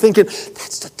this. And you're thinking,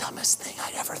 that's the dumbest thing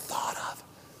I'd ever thought of.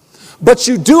 But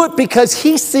you do it because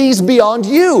He sees beyond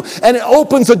you. And it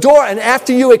opens a door. And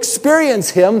after you experience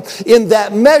Him in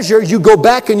that measure, you go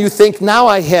back and you think, now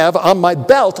I have on my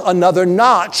belt another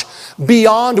notch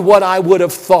beyond what I would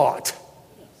have thought.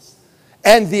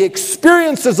 And the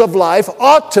experiences of life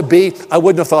ought to be, I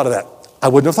wouldn't have thought of that. I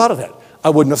wouldn't have thought of that. I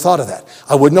wouldn't have thought of that.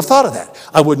 I wouldn't have thought of that.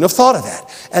 I wouldn't have thought of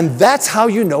that. And that's how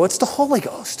you know it's the Holy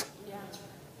Ghost.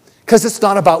 Because it's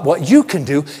not about what you can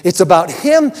do. It's about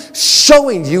Him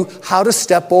showing you how to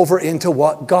step over into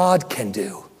what God can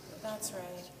do. That's right.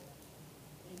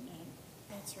 Amen.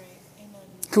 That's right. Amen.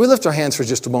 Can we lift our hands for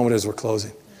just a moment as we're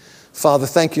closing? Father,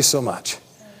 thank you so much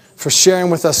for sharing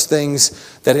with us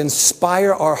things that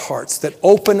inspire our hearts, that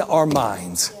open our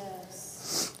minds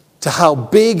to how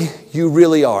big you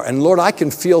really are. And Lord, I can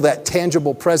feel that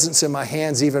tangible presence in my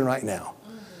hands even right now.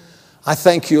 I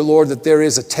thank you, Lord, that there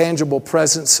is a tangible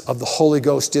presence of the Holy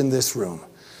Ghost in this room.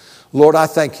 Lord, I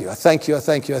thank you. I thank you. I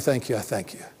thank you. I thank you. I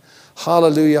thank you.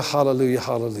 Hallelujah, hallelujah,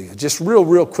 hallelujah. Just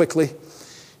real quickly.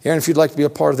 Aaron, if you'd like to be a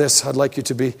part of this, I'd like you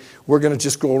to be. We're going to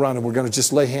just go around and we're going to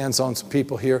just lay hands on some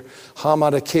people here. Oh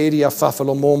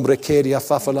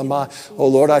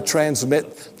Lord, I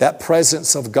transmit that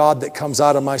presence of God that comes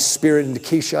out of my spirit into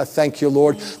Keisha. I thank you,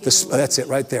 Lord. That's it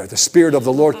right there. The Spirit of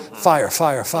the Lord. Fire,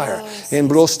 fire, fire.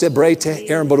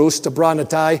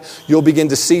 You'll begin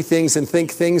to see things and think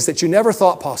things that you never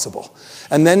thought possible.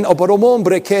 And then you'll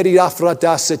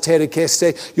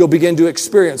begin to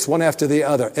experience one after the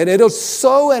other. And it'll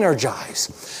so so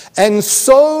energize and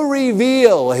so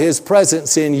reveal His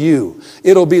presence in you,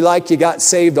 it'll be like you got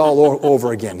saved all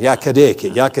over again.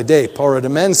 Yakadeke, yakade,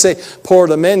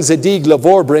 poramense digla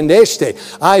vor brendeste,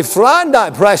 I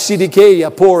franda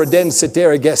prashidikeya por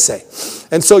denseteragese.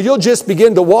 And so you'll just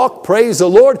begin to walk, praise the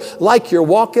Lord, like you're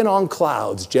walking on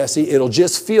clouds, Jesse. It'll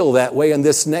just feel that way in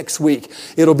this next week.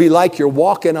 It'll be like you're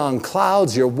walking on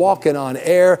clouds, you're walking on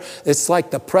air. It's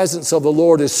like the presence of the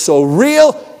Lord is so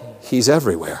real, He's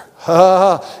everywhere.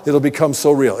 It'll become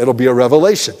so real. It'll be a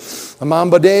revelation. Now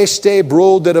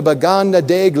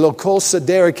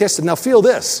feel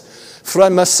this.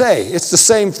 It's the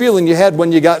same feeling you had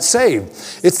when you got saved.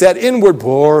 It's that inward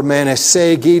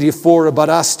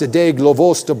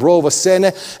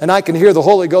and I can hear the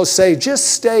Holy Ghost say, just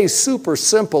stay super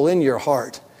simple in your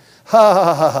heart.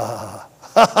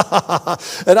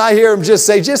 And I hear Him just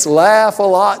say, just laugh a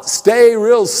lot, stay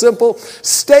real simple,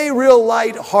 stay real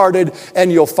light-hearted,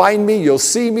 and you'll find me, you'll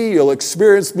see me, you'll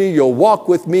experience me, you'll walk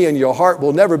with me, and your heart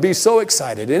will never be so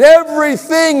excited. And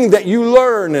everything that you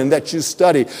learn and that you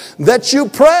study, that you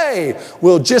pray,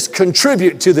 will just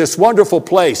contribute to this wonderful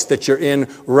place that you're in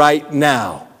right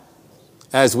now.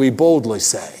 As we boldly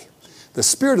say, the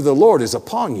Spirit of the Lord is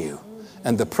upon you,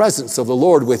 and the presence of the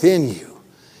Lord within you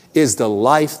is the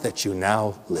life that you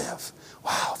now live.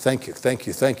 Wow, thank you, thank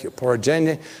you, thank you.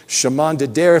 Poragene, shaman de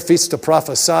derefis to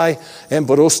prophesy,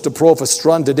 emboros to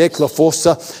prophestrand de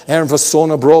declafosa,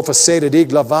 envasona brofa sede de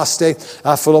glavaste,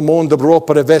 aphilamon de bro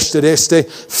preveste deste,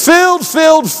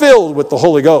 filled with the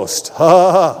Holy Ghost.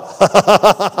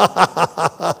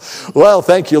 Well,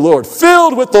 thank you, Lord.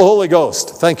 Filled with the Holy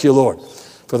Ghost. Thank you, Lord.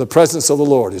 For the presence of the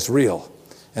Lord is real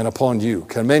and upon you.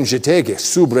 Fine.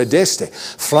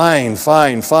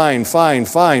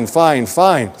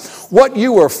 What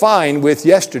you were fine with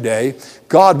yesterday,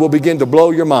 God will begin to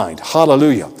blow your mind.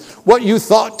 Hallelujah. What you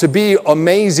thought to be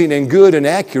amazing and good and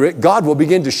accurate, God will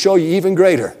begin to show you even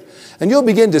greater. And you'll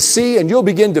begin to see, and you'll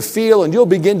begin to feel, and you'll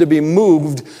begin to be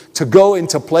moved to go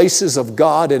into places of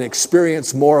God and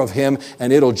experience more of Him,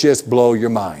 and it'll just blow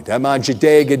your mind. Filled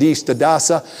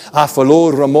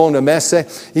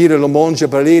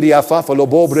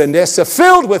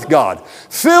with God,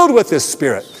 filled with His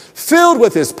Spirit, filled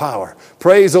with His power.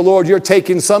 Praise the Lord, you're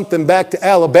taking something back to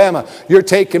Alabama. You're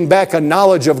taking back a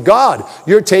knowledge of God.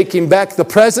 You're taking back the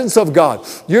presence of God.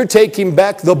 You're taking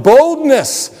back the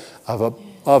boldness of a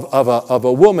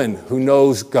woman who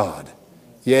knows God.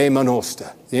 Ye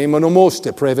manosta. Ye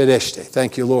manomoste prevedeste.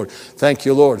 Thank you, Lord. Thank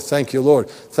you, Lord. Thank you, Lord.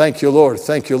 Thank you, Lord.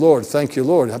 Thank you, Lord. Thank you,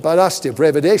 Lord. Habaraste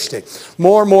prevedeste.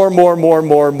 More.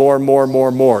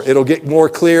 It'll get more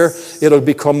clear. It'll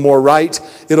become more right.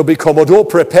 It'll become odo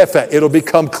prepefe. It'll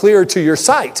become clear to your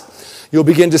sight. You'll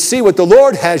begin to see what the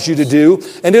Lord has you to do,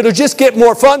 and it'll just get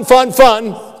more fun. Fun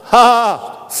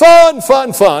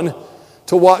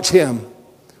to watch Him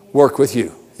work with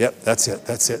you. Yep, that's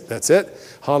it.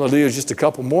 Hallelujah, just a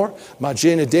couple more.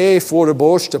 Magina de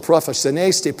forbosh to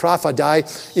propheseneste prophadai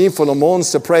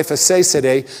infolomons to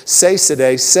say.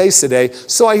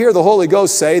 So I hear the Holy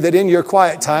Ghost say that in your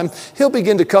quiet time, He'll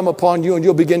begin to come upon you and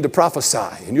you'll begin to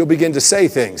prophesy and you'll begin to say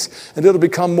things and it'll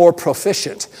become more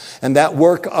proficient. And that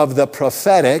work of the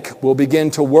prophetic will begin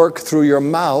to work through your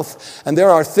mouth. And there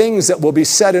are things that will be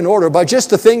set in order by just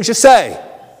the things you say.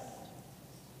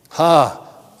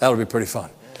 That'll be pretty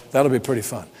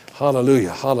fun.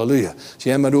 Hallelujah. Thank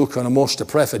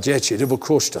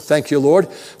you, Lord,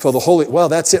 for the Holy. Well,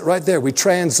 that's it right there. We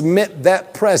transmit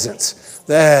that presence.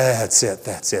 That's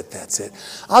it.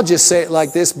 I'll just say it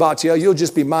like this, Batya. You'll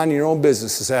just be minding your own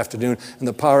business this afternoon, and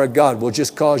the power of God will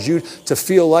just cause you to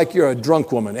feel like you're a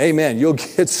drunk woman. Amen. You'll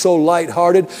get so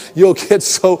lighthearted. You'll get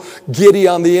so giddy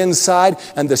on the inside,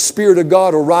 and the Spirit of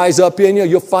God will rise up in you.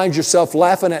 You'll find yourself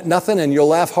laughing at nothing, and you'll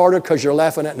laugh harder because you're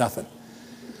laughing at nothing.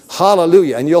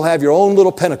 Hallelujah. And you'll have your own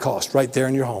little Pentecost right there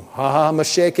in your home.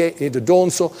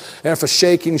 And for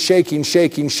shaking.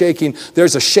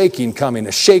 There's a shaking coming.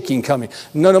 God's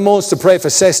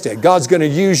going to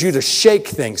use you to shake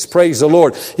things. Praise the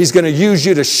Lord. He's going to use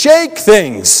you to shake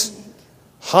things.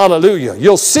 Hallelujah.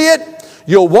 You'll see it,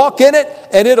 you'll walk in it,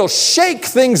 and it'll shake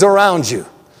things around you.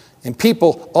 And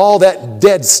people, all that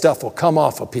dead stuff will come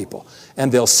off of people.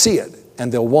 And they'll see it, and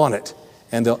they'll want it,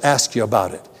 and they'll ask you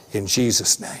about it. In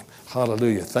Jesus' name.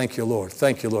 Hallelujah. Thank you, Lord.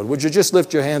 Thank you, Lord. Would you just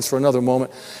lift your hands for another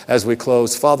moment as we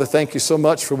close? Father, thank you so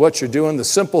much for what you're doing, the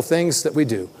simple things that we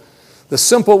do, the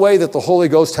simple way that the Holy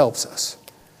Ghost helps us.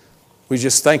 We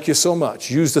just thank you so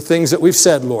much. Use the things that we've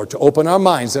said, Lord, to open our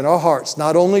minds and our hearts,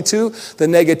 not only to the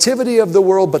negativity of the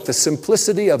world, but the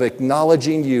simplicity of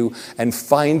acknowledging you and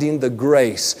finding the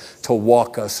grace to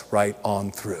walk us right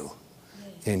on through.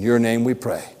 In your name we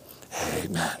pray.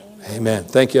 Amen. Amen.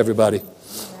 Thank you, everybody.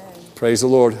 Praise the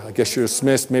Lord. I guess you're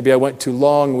dismissed. Maybe I went too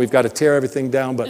long. We've got to tear everything down, but